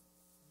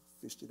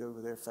fished it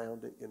over there,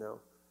 found it, you know,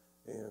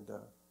 and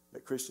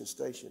that Christian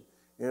station.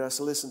 And I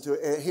listened to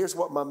it, and here's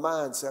what my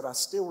mind said. I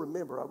still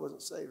remember I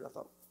wasn't saved. I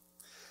thought,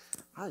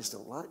 I just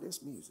don't like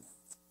this music.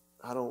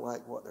 I don't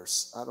like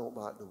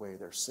the way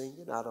they're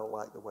singing. I don't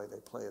like the way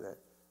they play that.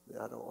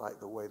 I don't like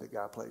the way the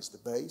guy plays the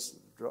bass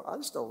and the drum. I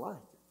just don't like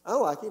it. I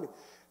don't like any.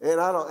 And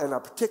I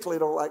particularly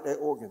don't like that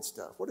organ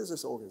stuff. What is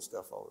this organ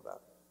stuff all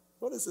about?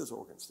 What is this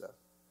organ stuff?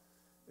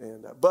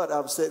 And but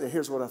I was sitting there,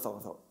 here's what I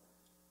thought.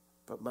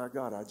 But my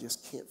God, I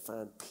just can't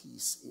find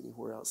peace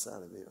anywhere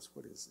outside of this.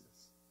 What is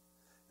this?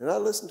 And I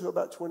listened to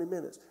about 20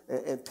 minutes.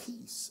 And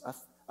peace.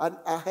 I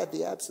had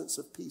the absence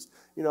of peace.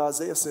 You know,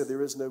 Isaiah said,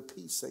 there is no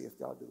peace, saith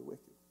God to the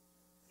wicked.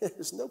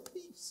 There's no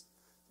peace.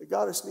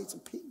 God just needs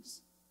some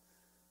peace.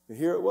 And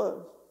here it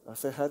was.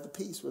 I had the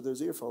peace with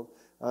those earphones.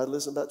 I'd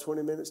listen about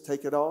 20 minutes,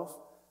 take it off,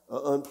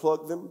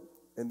 unplug them,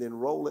 and then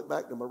roll it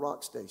back to my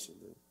rock station,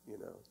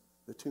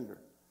 the tuner.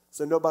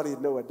 So nobody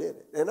would know I did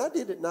it. And I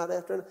did it night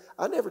after night.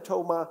 I never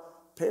told my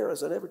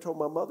parents, I never told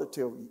my mother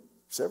till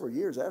several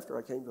years after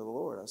I came to the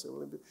Lord. I said,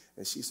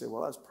 and she said,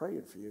 well, I was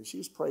praying for you. And she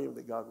was praying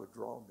that God would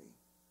draw me.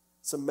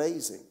 It's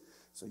amazing.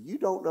 So you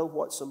don't know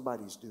what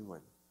somebody's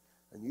doing.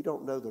 And you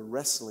don't know the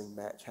wrestling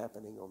match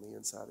happening on the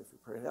inside if you're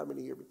praying. How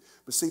many hear me?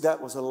 But see,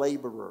 that was a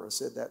laborer. I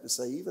said that to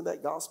say, even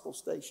that gospel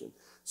station.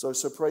 So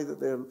pray that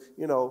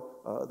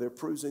they're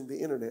perusing the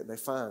internet and they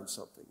find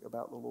something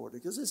about the Lord.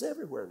 Because it's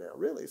everywhere now,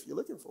 really, if you're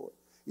looking for it.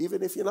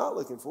 Even if you're not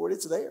looking for it,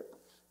 it's there.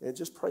 And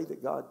just pray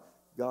that God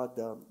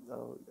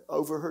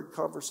overheard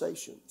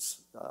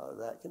conversations.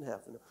 That can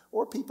happen.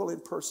 Or people in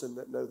person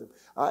that know them.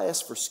 I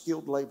ask for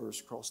skilled laborers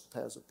across the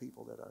paths of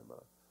people that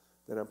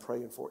I'm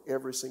praying for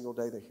every single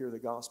day. They hear the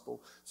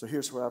gospel. So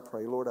here's where I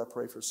pray. Lord, I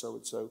pray for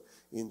so-and-so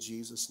in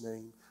Jesus'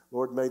 name.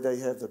 Lord, may they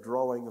have the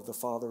drawing of the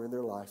Father in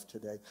their life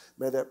today.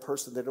 May that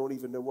person, they don't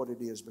even know what it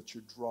is, but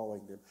you're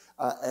drawing them.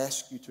 I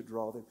ask you to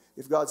draw them.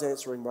 If God's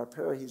answering my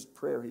prayer, He's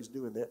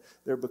doing that.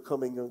 They're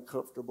becoming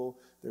uncomfortable.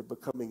 They're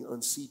becoming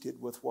unseated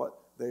with what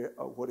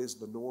is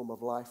the norm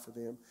of life for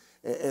them.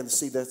 And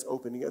see, that's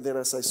opening. And then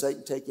I say,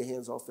 Satan, take your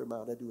hands off their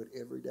mind. I do it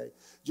every day.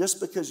 Just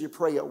because you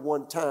pray at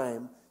one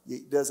time,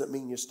 it doesn't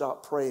mean you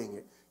stop praying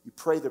it. You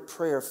pray the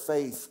prayer of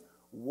faith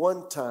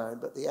one time,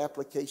 but the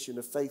application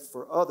of faith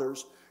for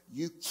others,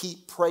 you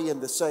keep praying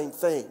the same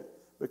thing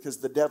because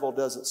the devil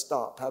doesn't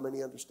stop. How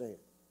many understand?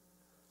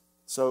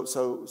 So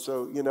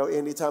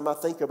anytime I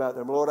think about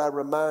them, Lord, I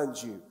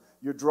remind you,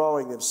 you're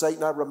drawing them.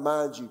 Satan, I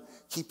remind you,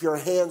 keep your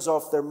hands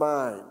off their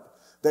mind.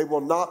 They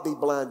will not be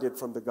blinded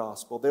from the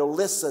gospel. They'll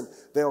listen,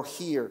 they'll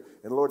hear.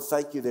 And Lord,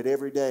 thank you that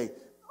every day,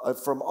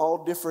 from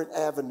all different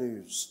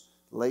avenues,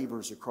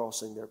 laborers are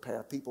crossing their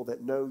path. People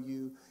that know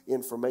you,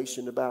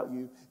 information about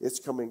you, it's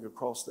coming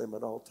across them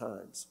at all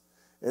times.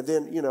 And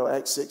then,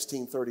 Acts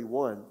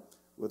 16:31,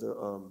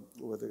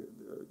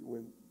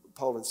 when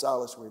Paul and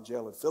Silas were in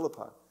jail in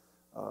Philippi,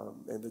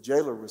 and the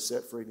jailer was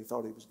set free, and he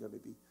thought he was going to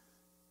be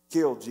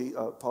killed.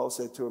 Paul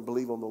said to him,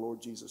 believe on the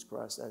Lord Jesus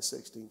Christ, Acts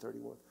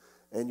 16:31,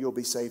 and you'll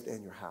be saved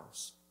and your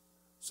house.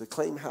 So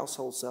claim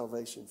household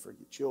salvation for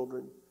your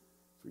children,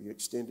 for your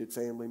extended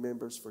family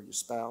members, for your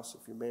spouse,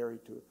 if you're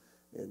married to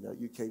and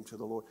you came to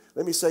the Lord.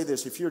 Let me say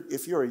this, if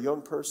you're a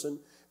young person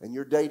and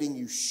you're dating,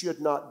 you should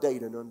not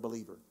date an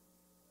unbeliever.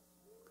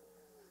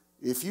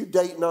 If you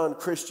date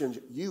non-Christians,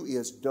 you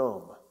is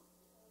dumb.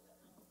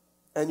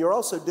 And you're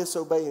also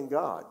disobeying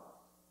God.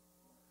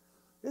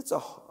 It's a...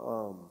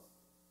 come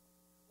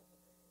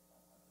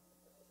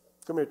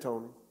here,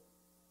 Tony.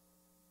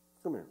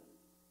 Come here.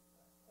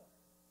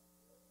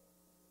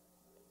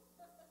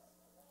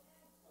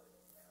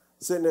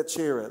 Sit in that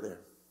chair right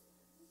there.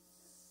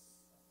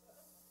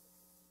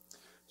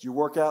 Did you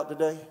work out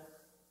today?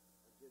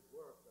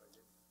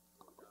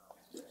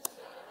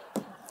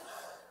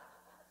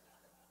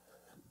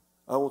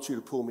 I want you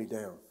to pull me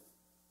down.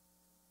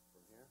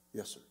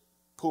 Yes, sir.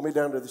 Pull me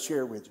down to the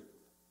chair with you.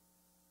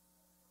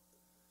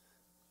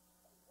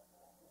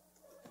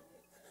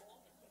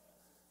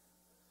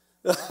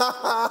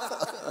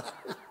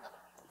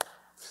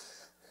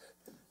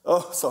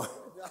 Oh, sorry.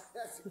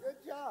 That's a good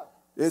job.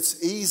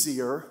 It's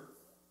easier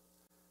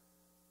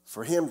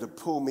for him to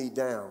pull me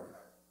down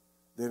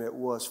than it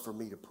was for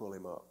me to pull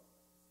him up.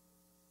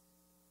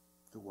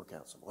 Go work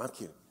out some more. I'm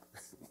kidding.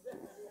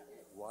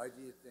 Why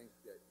do you think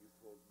that you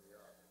pulled me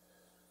up?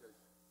 Because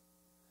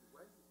you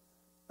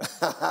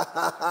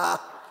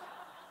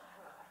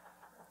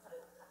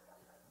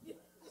weighed.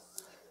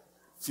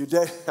 If you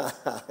date,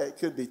 it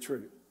could be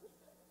true.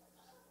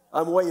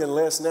 I'm weighing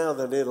less now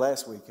than I did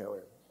last week,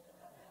 however.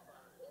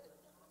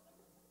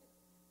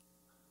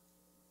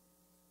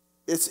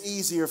 It's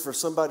easier for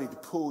somebody to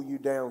pull you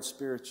down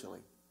spiritually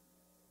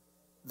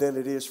than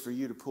it is for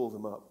you to pull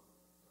them up.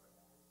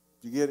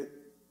 Do you get it?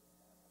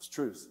 It's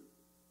truth.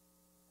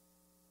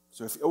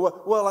 So if,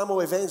 well, I'm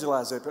going to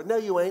evangelize that, but no,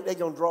 you ain't. They're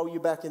going to draw you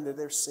back into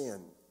their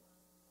sin.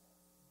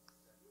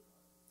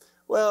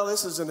 Well,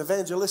 this is an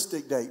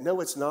evangelistic date.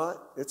 No, it's not.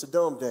 It's a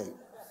dumb date.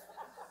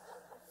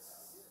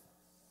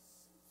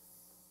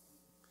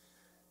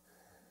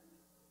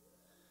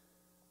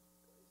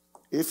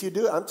 If you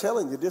do, I'm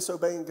telling you,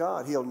 disobeying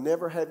God, he'll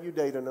never have you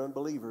date an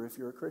unbeliever if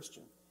you're a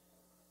Christian.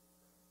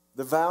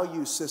 The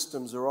value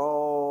systems are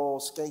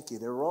all skanky.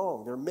 They're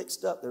wrong. They're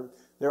mixed up.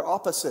 They're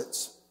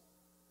opposites.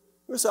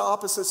 We say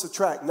opposites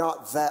attract,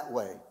 not that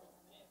way.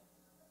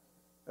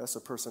 That's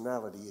a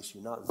personality issue,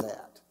 not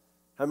that.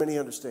 How many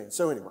understand?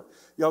 So anyway,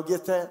 y'all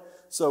get that?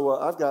 So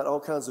I've got all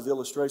kinds of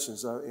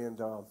illustrations, and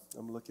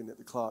I'm looking at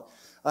the clock.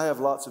 I have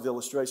lots of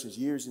illustrations.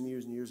 Years and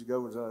years and years ago,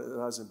 when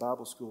I was in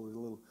Bible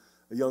school,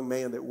 a young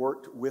man that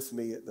worked with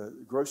me at the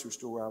grocery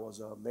store I was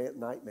a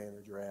night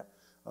manager at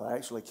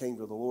actually came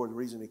to the Lord. The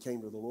reason he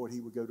came to the Lord,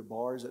 he would go to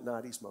bars at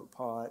night. He smoked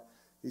pot.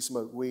 He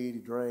smoked weed.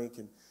 He drank.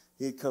 And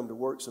he'd come to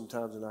work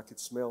sometimes, and I could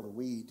smell the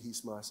weed. He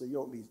smelled. I said, you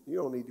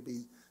don't need to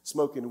be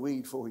smoking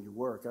weed for your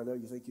work. I know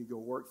you think you're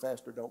going to work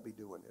faster. Don't be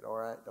doing it, all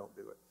right? Don't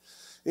do it.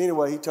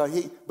 Anyway,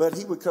 but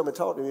he would come and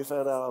talk to me and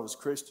found out I was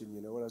Christian,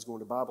 when I was going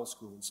to Bible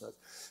school and such.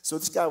 So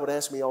this guy would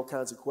ask me all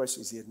kinds of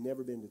questions. He had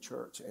never been to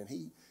church, and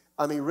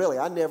really,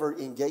 I never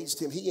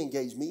engaged him. He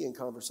engaged me in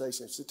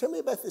conversation. He said, tell me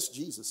about this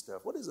Jesus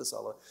stuff. What is this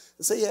all about?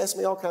 And so he asked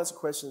me all kinds of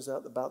questions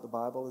about the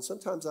Bible. And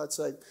sometimes I'd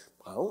say,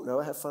 I don't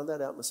know. I have to find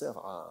that out myself.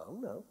 I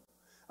don't know.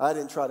 I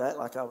didn't try to act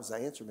like I was the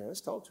answer man. I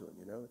just talked to him,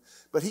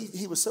 But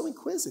he was so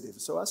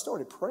inquisitive. So I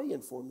started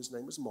praying for him. His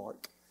name was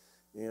Mark.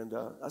 And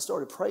I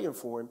started praying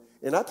for him.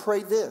 And I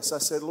prayed this. I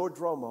said, Lord,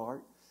 draw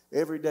Mark.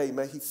 Every day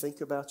may he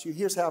think about you.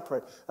 Here's how I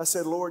prayed. I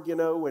said, Lord,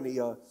 when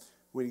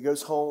he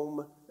goes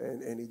home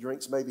and he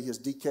drinks maybe his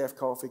decaf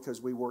coffee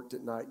because we worked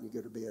at night and you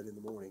go to bed in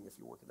the morning if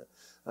you're working at.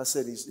 I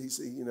said he's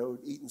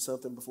eating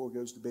something before he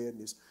goes to bed, and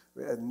his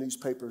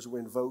newspapers were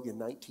in vogue in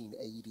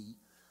 1980.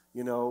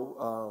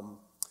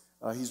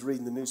 He's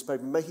reading the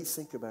newspaper. May he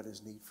think about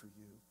his need for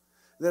you.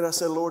 Then I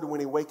said, Lord,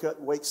 when he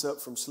wakes up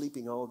from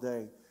sleeping all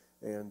day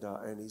and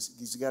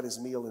he's got his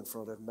meal in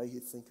front of him, may he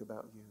think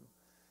about you.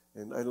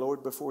 And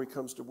Lord, before he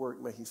comes to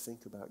work, may he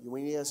think about you.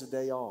 When he has a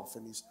day off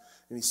and he's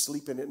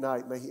sleeping at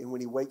night, and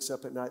when he wakes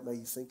up at night, may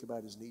he think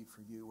about his need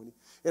for you.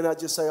 And I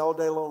just say all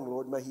day long,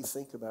 Lord, may he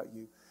think about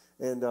you.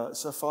 And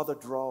so, Father,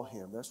 draw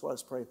him. That's what I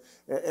was praying.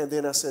 And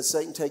then I said,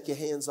 Satan, take your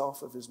hands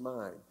off of his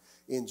mind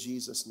in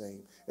Jesus'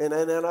 name. And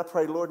I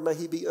pray, Lord, may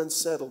he be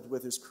unsettled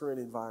with his current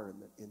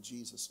environment in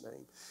Jesus'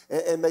 name.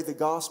 And may the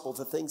gospel,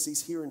 the things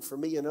he's hearing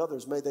from me and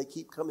others, may they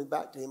keep coming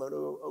back to him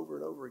over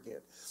and over again.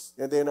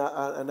 And then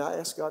I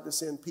asked God to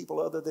send people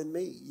other than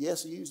me.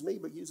 Yes, use me,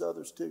 but use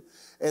others too.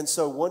 And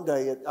so one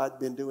day I'd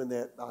been doing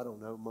that, I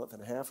don't know, a month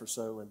and a half or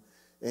so.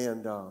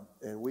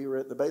 And we were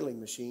at the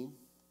baling machine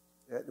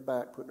at the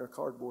back, putting our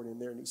cardboard in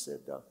there. And he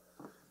said,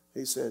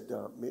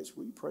 Mitch,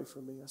 will you pray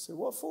for me? I said,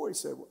 what for? He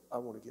said, well, I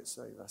want to get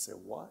saved. I said,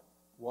 what?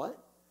 What?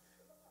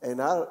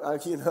 And I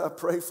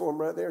prayed for him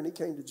right there, and he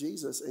came to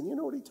Jesus. And you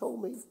know what he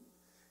told me?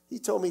 he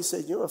told me, he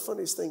said, the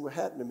funniest thing would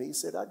happen to me. He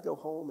said, I'd go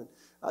home and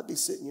I'd be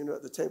sitting,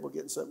 at the table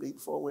getting something to eat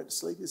before I went to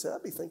sleep. He said,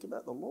 I'd be thinking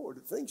about the Lord.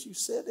 The things you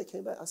said, they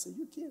came back. I said,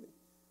 you're kidding.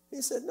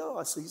 He said, no.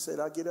 He said,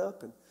 I get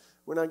up, and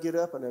when I get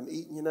up and I'm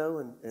eating,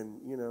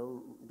 and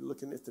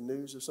looking at the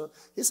news or something.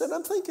 He said,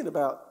 I'm thinking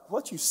about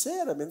what you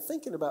said. I've been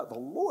thinking about the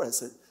Lord.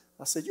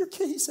 I said, you're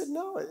kidding. He said,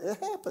 no, it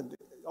happened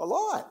a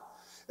lot.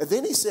 And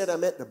then he said,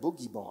 I'm at the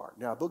Boogie Bar.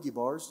 Now, a Boogie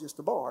Bar is just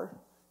a bar.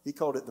 He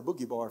called it the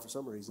Boogie Bar for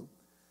some reason.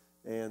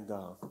 And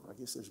I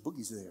guess there's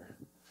boogies there.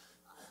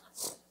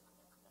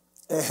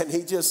 And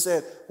he just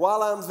said,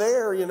 while I'm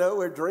there,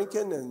 we're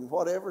drinking and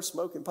whatever,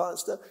 smoking pot and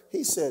stuff.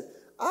 He said,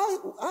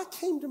 I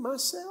came to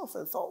myself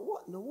and thought,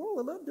 what in the world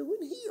am I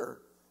doing here?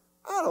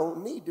 I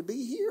don't need to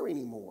be here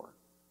anymore.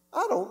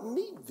 I don't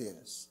need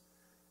this.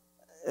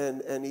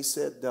 And he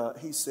said,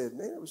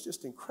 man, it was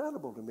just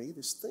incredible to me.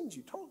 These things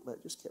you talked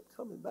about just kept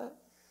coming back.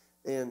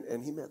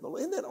 And he met the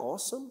Lord. Isn't that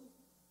awesome?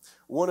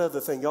 One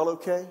other thing, y'all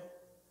okay?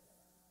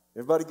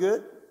 Everybody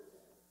good?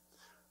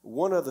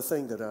 One other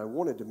thing that I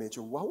wanted to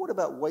mention, what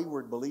about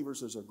wayward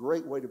believers? There's a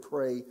great way to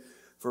pray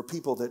for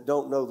people that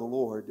don't know the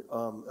Lord.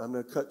 I'm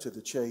going to cut to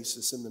the chase.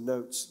 It's in the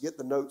notes. Get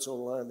the notes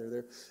online. They're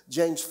there.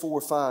 James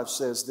 4:5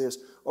 says this,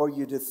 or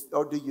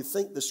do you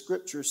think the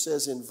Scripture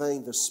says in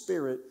vain, the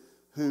Spirit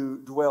who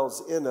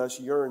dwells in us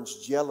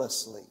yearns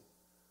jealously?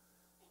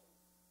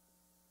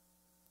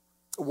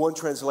 One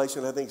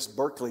translation, I think it's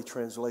Berkeley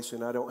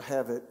translation. I don't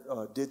have it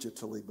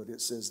digitally, but it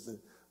says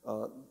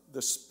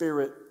the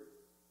Spirit,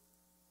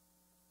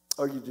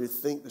 or you do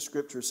think the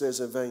Scripture says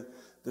in vain,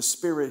 the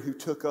Spirit who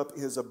took up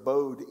his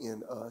abode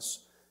in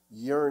us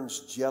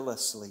yearns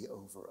jealously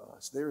over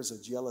us. There is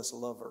a jealous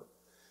lover.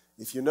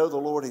 If you know the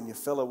Lord and you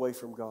fell away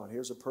from God,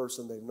 here's a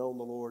person, they've known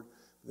the Lord,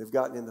 they've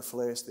gotten in the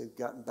flesh, they've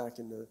gotten back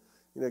into,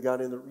 got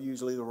in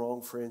usually the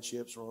wrong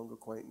friendships, wrong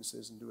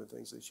acquaintances, and doing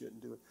things they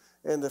shouldn't do.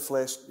 And the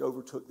flesh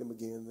overtook them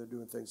again. They're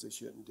doing things they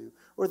shouldn't do.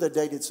 Or they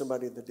dated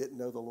somebody that didn't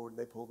know the Lord and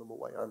they pulled them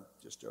away. I'm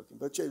just joking.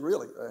 But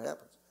really, that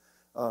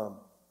happens.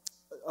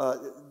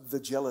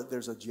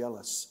 There's a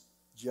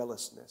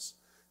jealousness.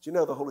 Do you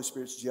know the Holy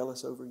Spirit's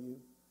jealous over you?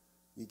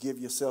 You give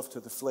yourself to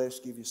the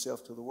flesh, give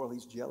yourself to the world.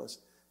 He's jealous.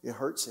 It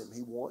hurts him.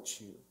 He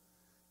wants you.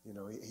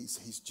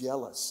 He's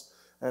jealous.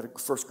 I had a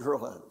first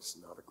girl, it's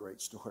not a great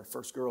story,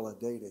 first girl I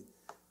dated,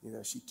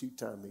 she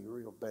two-timed me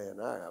real bad,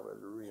 and I was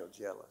real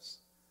jealous.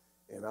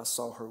 And I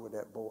saw her with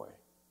that boy.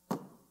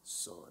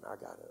 Son, I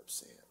got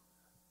upset.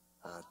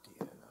 I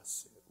did. I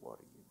said, what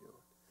are you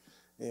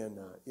doing?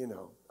 And,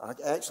 I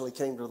actually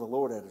came to the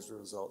Lord as a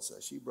result. So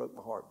she broke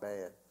my heart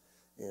bad.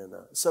 And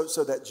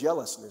so that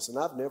jealousness, and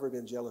I've never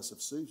been jealous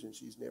of Susan.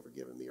 She's never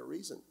given me a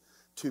reason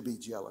to be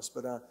jealous.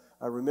 But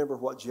I remember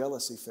what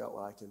jealousy felt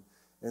like.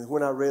 And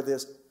when I read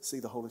this, see,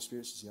 the Holy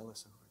Spirit's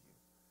jealous over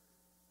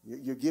you.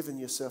 You're giving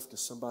yourself to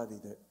somebody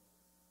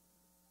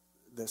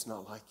that's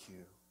not like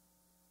you.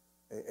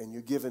 And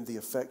you're giving the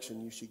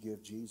affection you should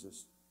give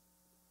Jesus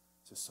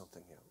to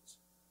something else.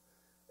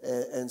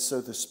 And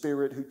so the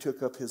Spirit who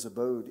took up his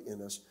abode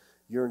in us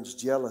yearns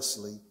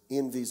jealously,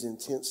 envies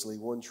intensely,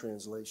 one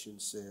translation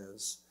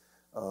says,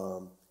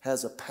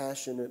 has a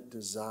passionate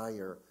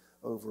desire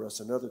over us.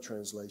 Another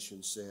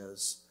translation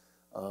says,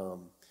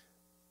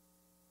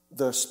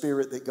 the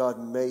Spirit that God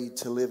made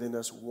to live in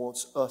us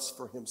wants us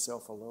for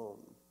himself alone.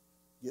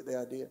 Get the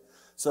idea?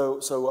 So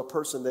a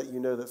person that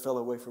that fell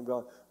away from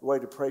God, the way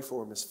to pray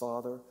for him is,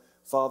 Father,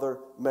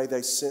 may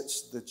they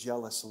sense the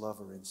jealous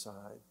lover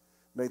inside.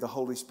 May the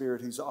Holy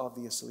Spirit, who's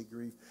obviously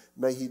grieved,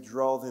 may he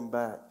draw them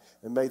back.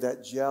 And may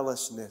that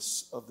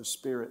jealousness of the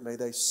Spirit, may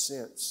they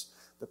sense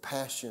the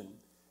passion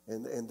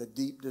and the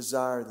deep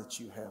desire that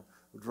you have.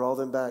 Draw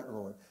them back,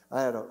 Lord.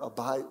 I had a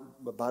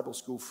Bible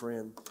school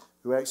friend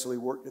who actually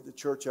worked at the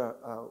church I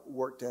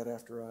worked at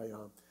after I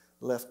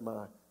left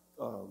my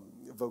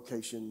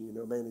vocation,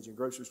 managing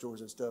grocery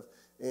stores and stuff,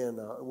 and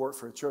worked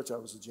for a church. I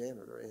was a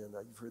janitor, and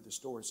you've heard this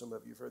story. Some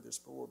of you have heard this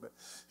before, but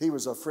he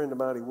was a friend of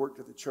mine. He worked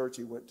at the church.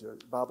 He went to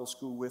Bible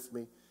school with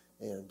me,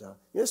 and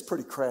he's a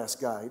pretty crass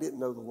guy. He didn't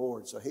know the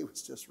Lord, so he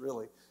was just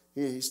really,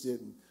 he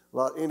didn't.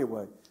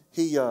 Anyway,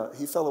 he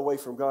fell away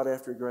from God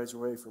after he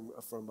graduated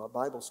from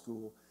Bible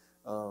school.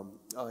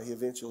 He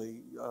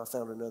eventually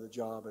found another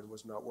job and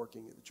was not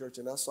working at the church,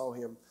 and I saw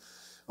him.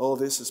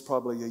 This is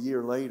probably a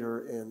year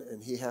later,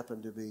 and he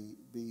happened to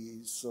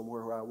be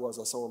somewhere where I was.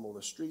 I saw him on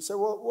the street. I said,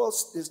 well,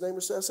 his name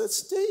was, I said,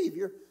 Steve,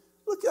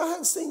 look, I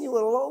hadn't seen you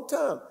in a long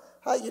time.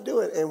 How you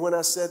doing? And when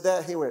I said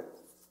that, he went,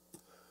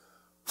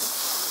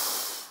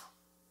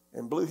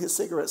 and blew his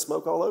cigarette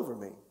smoke all over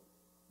me.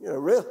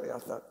 Really? I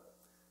thought,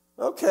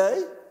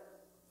 okay.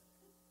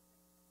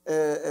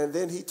 And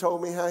then he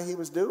told me how he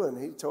was doing.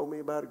 He told me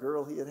about a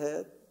girl he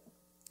had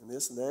and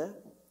this and that.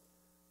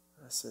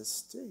 I said,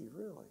 Steve,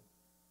 really?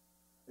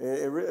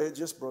 It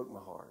just broke my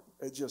heart.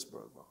 It just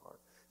broke my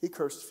heart. He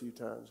cursed a few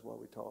times while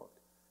we talked.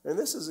 And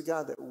this is a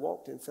guy that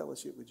walked in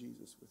fellowship with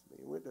Jesus with me.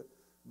 He went to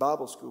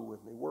Bible school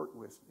with me, worked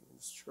with me in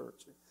this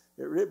church.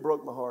 It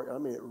broke my heart. I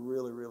mean, it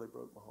really, really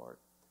broke my heart.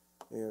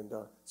 And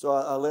so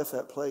I left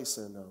that place,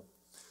 and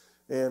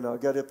And I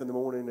got up in the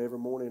morning, every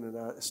morning,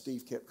 and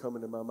Steve kept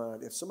coming to my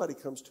mind. If somebody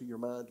comes to your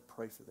mind,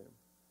 pray for them.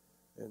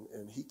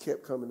 And he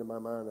kept coming to my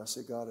mind. I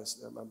said, God,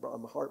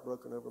 I'm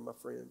heartbroken over my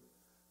friend.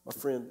 My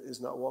friend is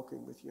not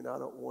walking with you, and I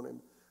don't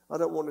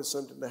want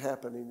something to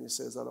happen. And he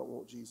says, I don't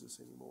want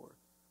Jesus anymore.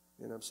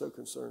 And I'm so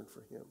concerned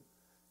for him.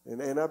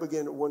 And I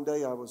began, one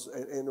day I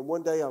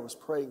was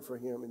praying for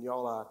him, and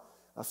y'all,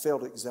 I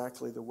felt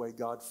exactly the way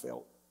God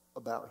felt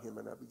about him,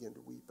 and I began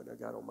to weep, and I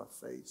got on my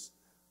face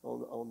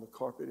on the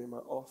carpet in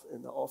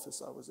the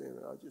office I was in,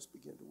 and I just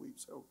began to weep.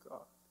 So, oh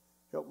God,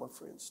 help my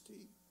friend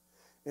Steve.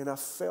 And I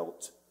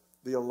felt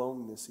the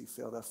aloneness he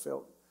felt. I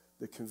felt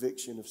the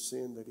conviction of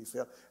sin that he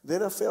felt.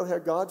 Then I felt how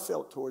God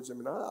felt towards him,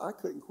 and I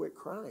couldn't quit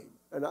crying.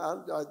 And I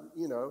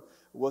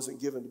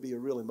wasn't given to be a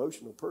real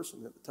emotional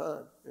person at the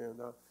time,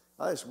 and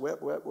I just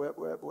wept,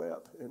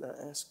 and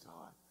I asked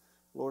God,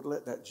 Lord,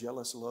 let that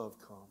jealous love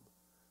come.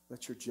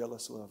 Let your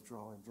jealous love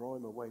draw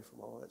him away from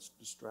all that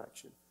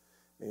distraction.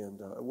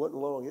 And it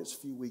wasn't long. It was a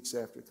few weeks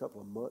after, a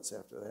couple of months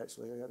after that,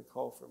 actually, I got a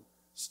call from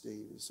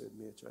Steve. He said,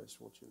 Mitch, I just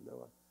want you to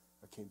know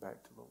I came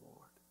back to the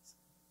Lord.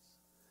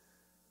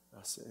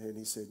 And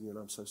he said,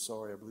 I'm so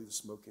sorry. I blew the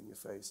smoke in your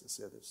face and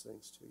said those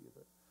things to you.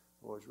 But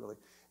Lord's really.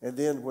 And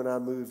then when I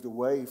moved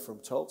away from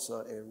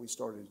Tulsa and we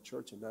started a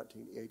church in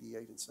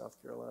 1988 in South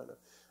Carolina,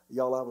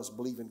 y'all, I was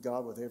believing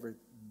God with every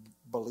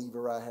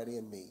believer I had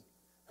in me.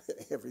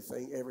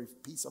 Everything, every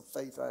piece of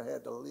faith I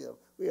had to live.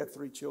 We had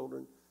 3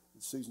 children.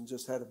 Susan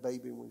just had a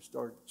baby when we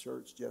started the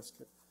church,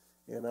 Jessica.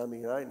 And I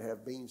didn't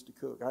have beans to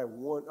cook. I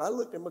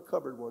looked in my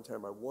cupboard one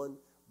time. I had 1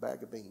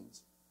 bag of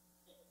beans.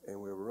 And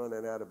we were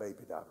running out of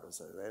baby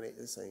diapers. I said,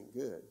 this ain't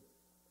good.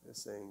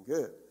 This ain't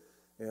good.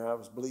 And I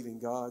was believing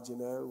God, and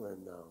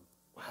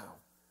wow.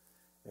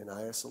 And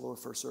I asked the Lord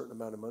for a certain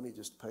amount of money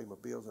just to pay my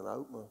bills. And I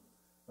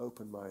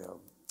opened my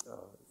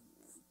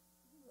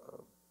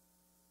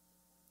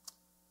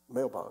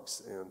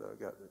mailbox and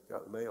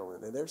got the mail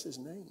in. And there's his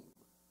name,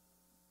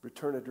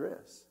 return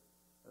address.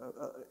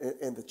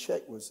 And the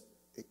check was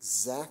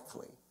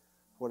exactly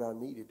what I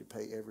needed to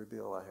pay every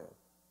bill I had.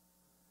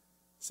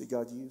 See,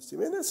 God used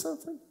him. Isn't that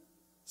something?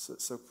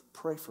 So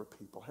pray for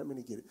people. How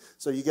many get it?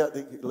 So you got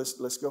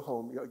let's go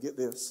home. You got to get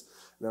this.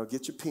 Now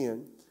get your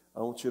pen.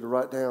 I want you to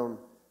write down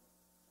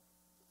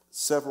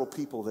several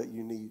people that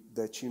you need,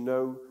 that you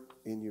know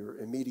in your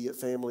immediate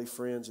family,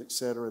 friends,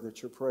 etc.,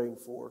 that you're praying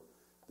for,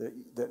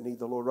 that need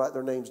the Lord. Write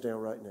their names down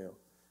right now.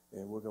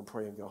 And we're going to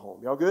pray and go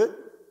home. Y'all good?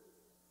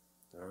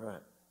 All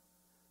right.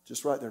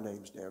 Just write their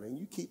names down. And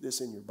you keep this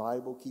in your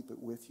Bible. Keep it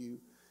with you.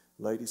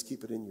 Ladies,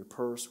 keep it in your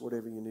purse,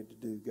 whatever you need to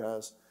do.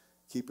 Guys,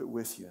 keep it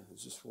with you.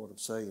 It's just what I'm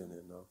saying.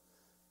 And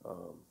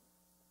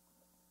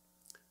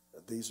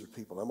these are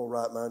people. I'm going to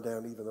write mine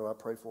down even though I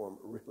pray for them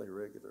really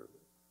regularly.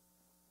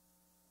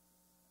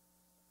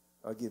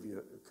 I'll give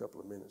you a couple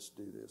of minutes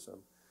to do this.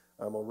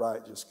 I'm going to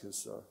write just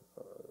because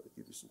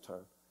give you some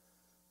time.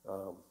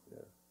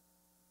 Yeah.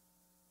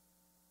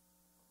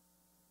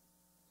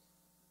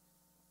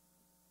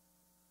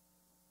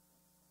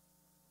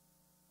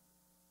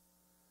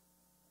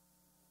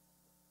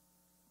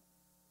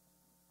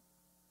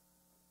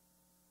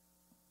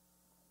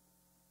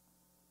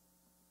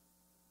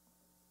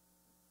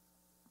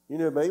 You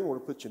may want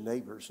to put your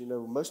neighbors.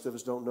 Most of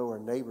us don't know our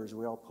neighbors.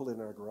 We all pull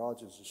in our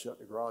garages and shut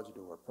the garage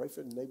door. Pray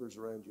for the neighbors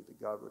around you that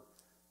God would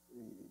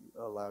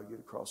allow you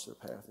to cross their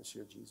path and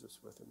share Jesus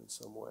with them in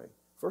some way.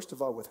 First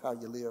of all, with how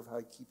you live, how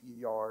you keep your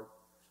yard,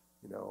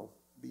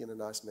 being a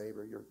nice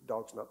neighbor, your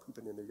dog's not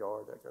pooping in their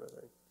yard, that kind of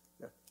thing.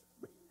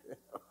 Yeah.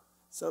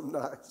 Something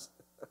nice.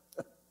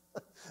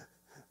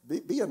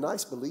 Be a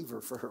nice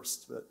believer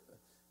first, but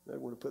they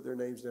want to put their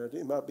names down.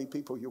 It might be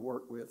people you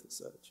work with and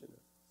such,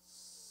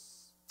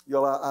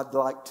 Y'all, I'd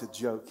like to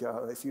joke.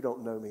 If you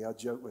don't know me, I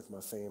joke with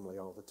my family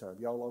all the time.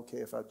 Y'all okay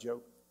if I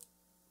joke?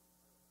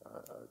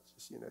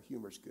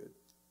 Humor's good.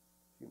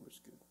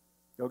 Humor's good.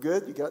 Y'all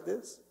good? You got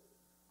this?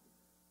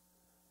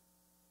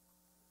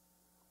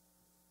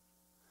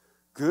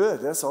 Good.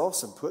 That's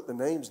awesome. Put the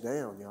names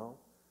down, y'all.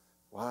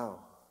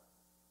 Wow.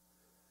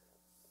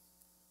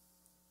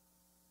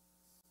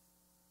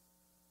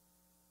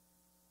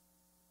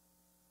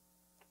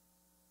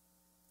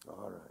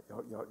 All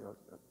right. Y'all,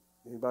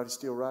 anybody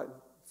still writing?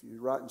 If you're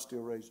writing,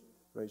 still raise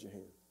your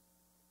hand.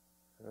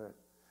 All right.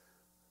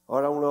 All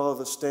right, I want all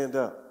of us stand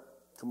up.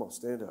 Come on,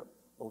 stand up.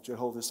 I want you to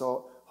hold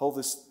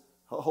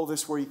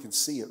this where you can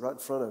see it right in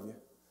front of you.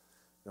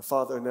 Now,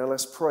 Father, now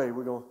let's pray.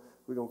 We're going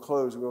to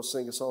close. We're going to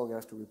sing a song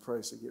after we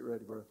pray, so get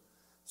ready, bro.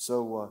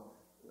 So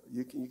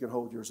you can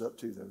hold yours up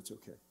too, though. It's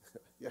okay.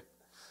 Yeah.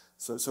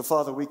 So,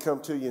 Father, we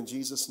come to you in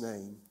Jesus'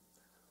 name,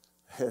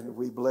 and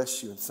we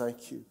bless you and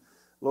thank you.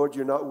 Lord,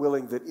 you're not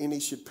willing that any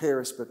should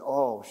perish, but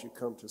all should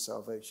come to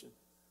salvation.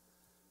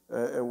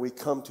 And we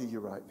come to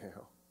you right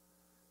now.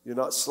 You're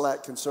not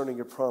slack concerning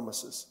your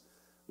promises.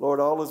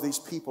 Lord, all of these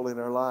people in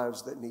our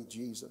lives that need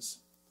Jesus.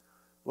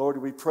 Lord,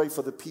 we pray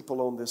for the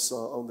people on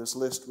this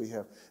list we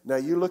have. Now,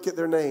 you look at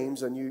their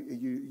names and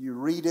you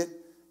read it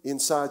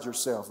inside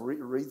yourself.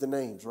 Read the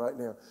names right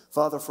now.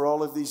 Father, for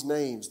all of these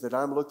names that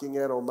I'm looking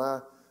at on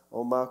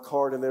on my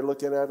card, and they're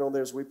looking at it on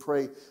theirs. We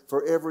pray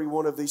for every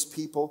one of these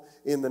people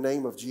in the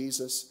name of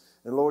Jesus.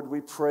 And Lord, we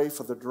pray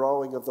for the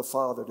drawing of the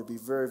Father to be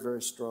very,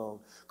 very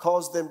strong.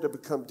 Cause them to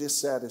become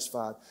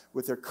dissatisfied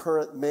with their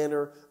current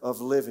manner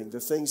of living, the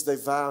things they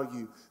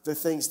value, the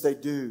things they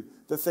do,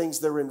 the things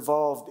they're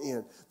involved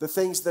in, the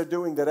things they're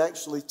doing that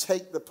actually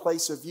take the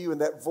place of you, and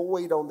that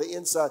void on the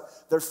inside,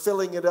 they're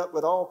filling it up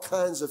with all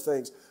kinds of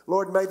things.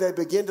 Lord, may they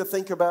begin to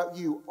think about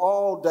you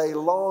all day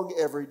long,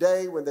 every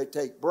day, when they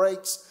take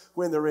breaks,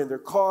 when they're in their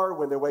car,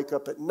 when they wake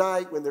up at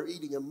night, when they're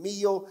eating a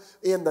meal.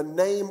 In the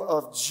name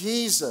of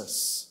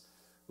Jesus,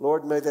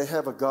 Lord, may they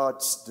have a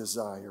God's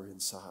desire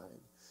inside.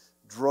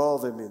 Draw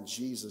them in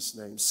Jesus'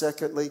 name.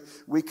 Secondly,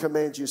 we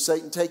command you,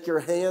 Satan, take your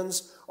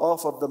hands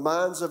off of the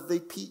minds of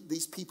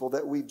these people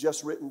that we've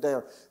just written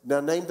down. Now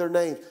name their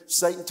names.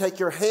 Satan, take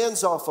your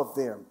hands off of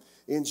them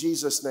in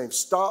Jesus' name.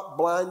 Stop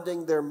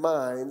blinding their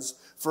minds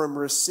from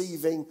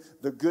receiving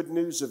the good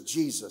news of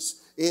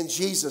Jesus. In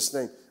Jesus'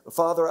 name.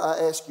 Father, I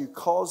ask you,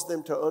 cause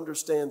them to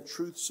understand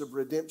truths of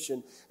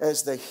redemption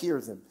as they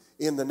hear them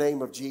in the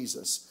name of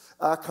Jesus.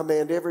 I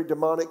command every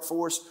demonic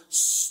force,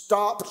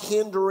 stop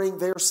hindering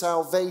their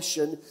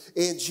salvation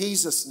in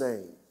Jesus'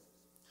 name.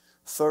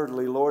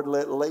 Thirdly, Lord,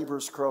 let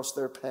laborers cross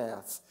their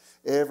path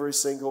every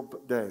single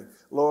day.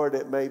 Lord,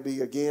 it may be,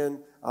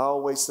 again, I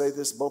always say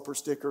this, bumper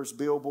stickers,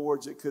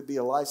 billboards. It could be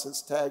a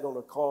license tag on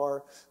a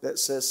car that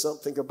says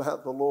something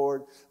about the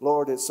Lord.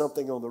 Lord, it's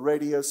something on the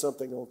radio,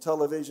 something on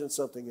television,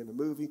 something in a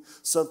movie,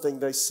 something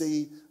they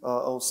see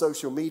on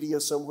social media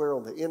somewhere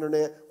on the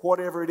internet,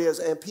 whatever it is.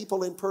 And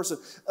people in person,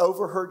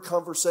 overheard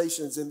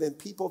conversations, and then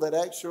people that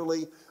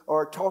actually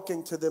are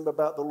talking to them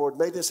about the Lord.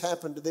 May this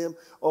happen to them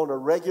on a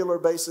regular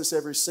basis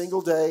every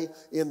single day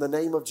in the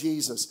name of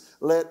Jesus.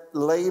 Let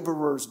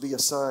laborers be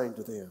assigned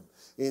to them.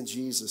 In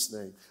Jesus'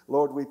 name.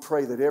 Lord, we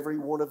pray that every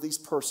one of these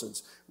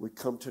persons would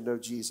come to know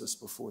Jesus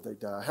before they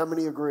die. How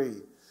many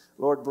agree?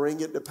 Lord, bring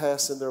it to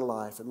pass in their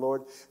life. And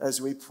Lord, as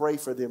we pray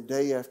for them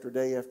day after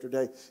day after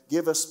day,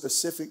 give us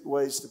specific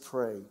ways to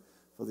pray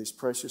for these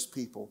precious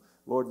people.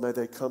 Lord, may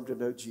they come to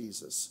know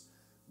Jesus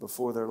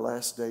before their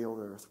last day on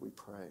earth, we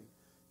pray.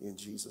 In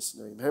Jesus'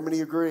 name. How many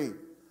agree?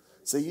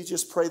 So you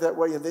just pray that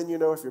way, and then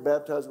if you're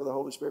baptized with the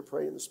Holy Spirit,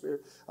 pray in the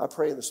Spirit. I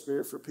pray in the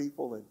Spirit for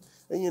people,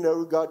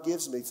 and God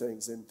gives me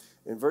things, and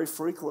very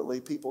frequently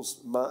people's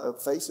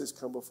faces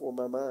come before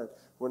my mind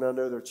when I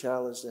know they're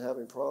challenged and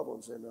having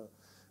problems,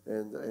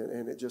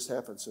 and it just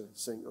happens. So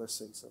let's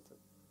sing something.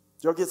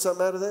 Did y'all get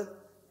something out of that?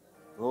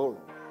 Glory.